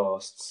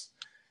Podcasts.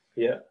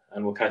 Yeah,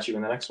 and we'll catch you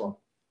in the next one.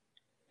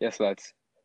 Yes, lads.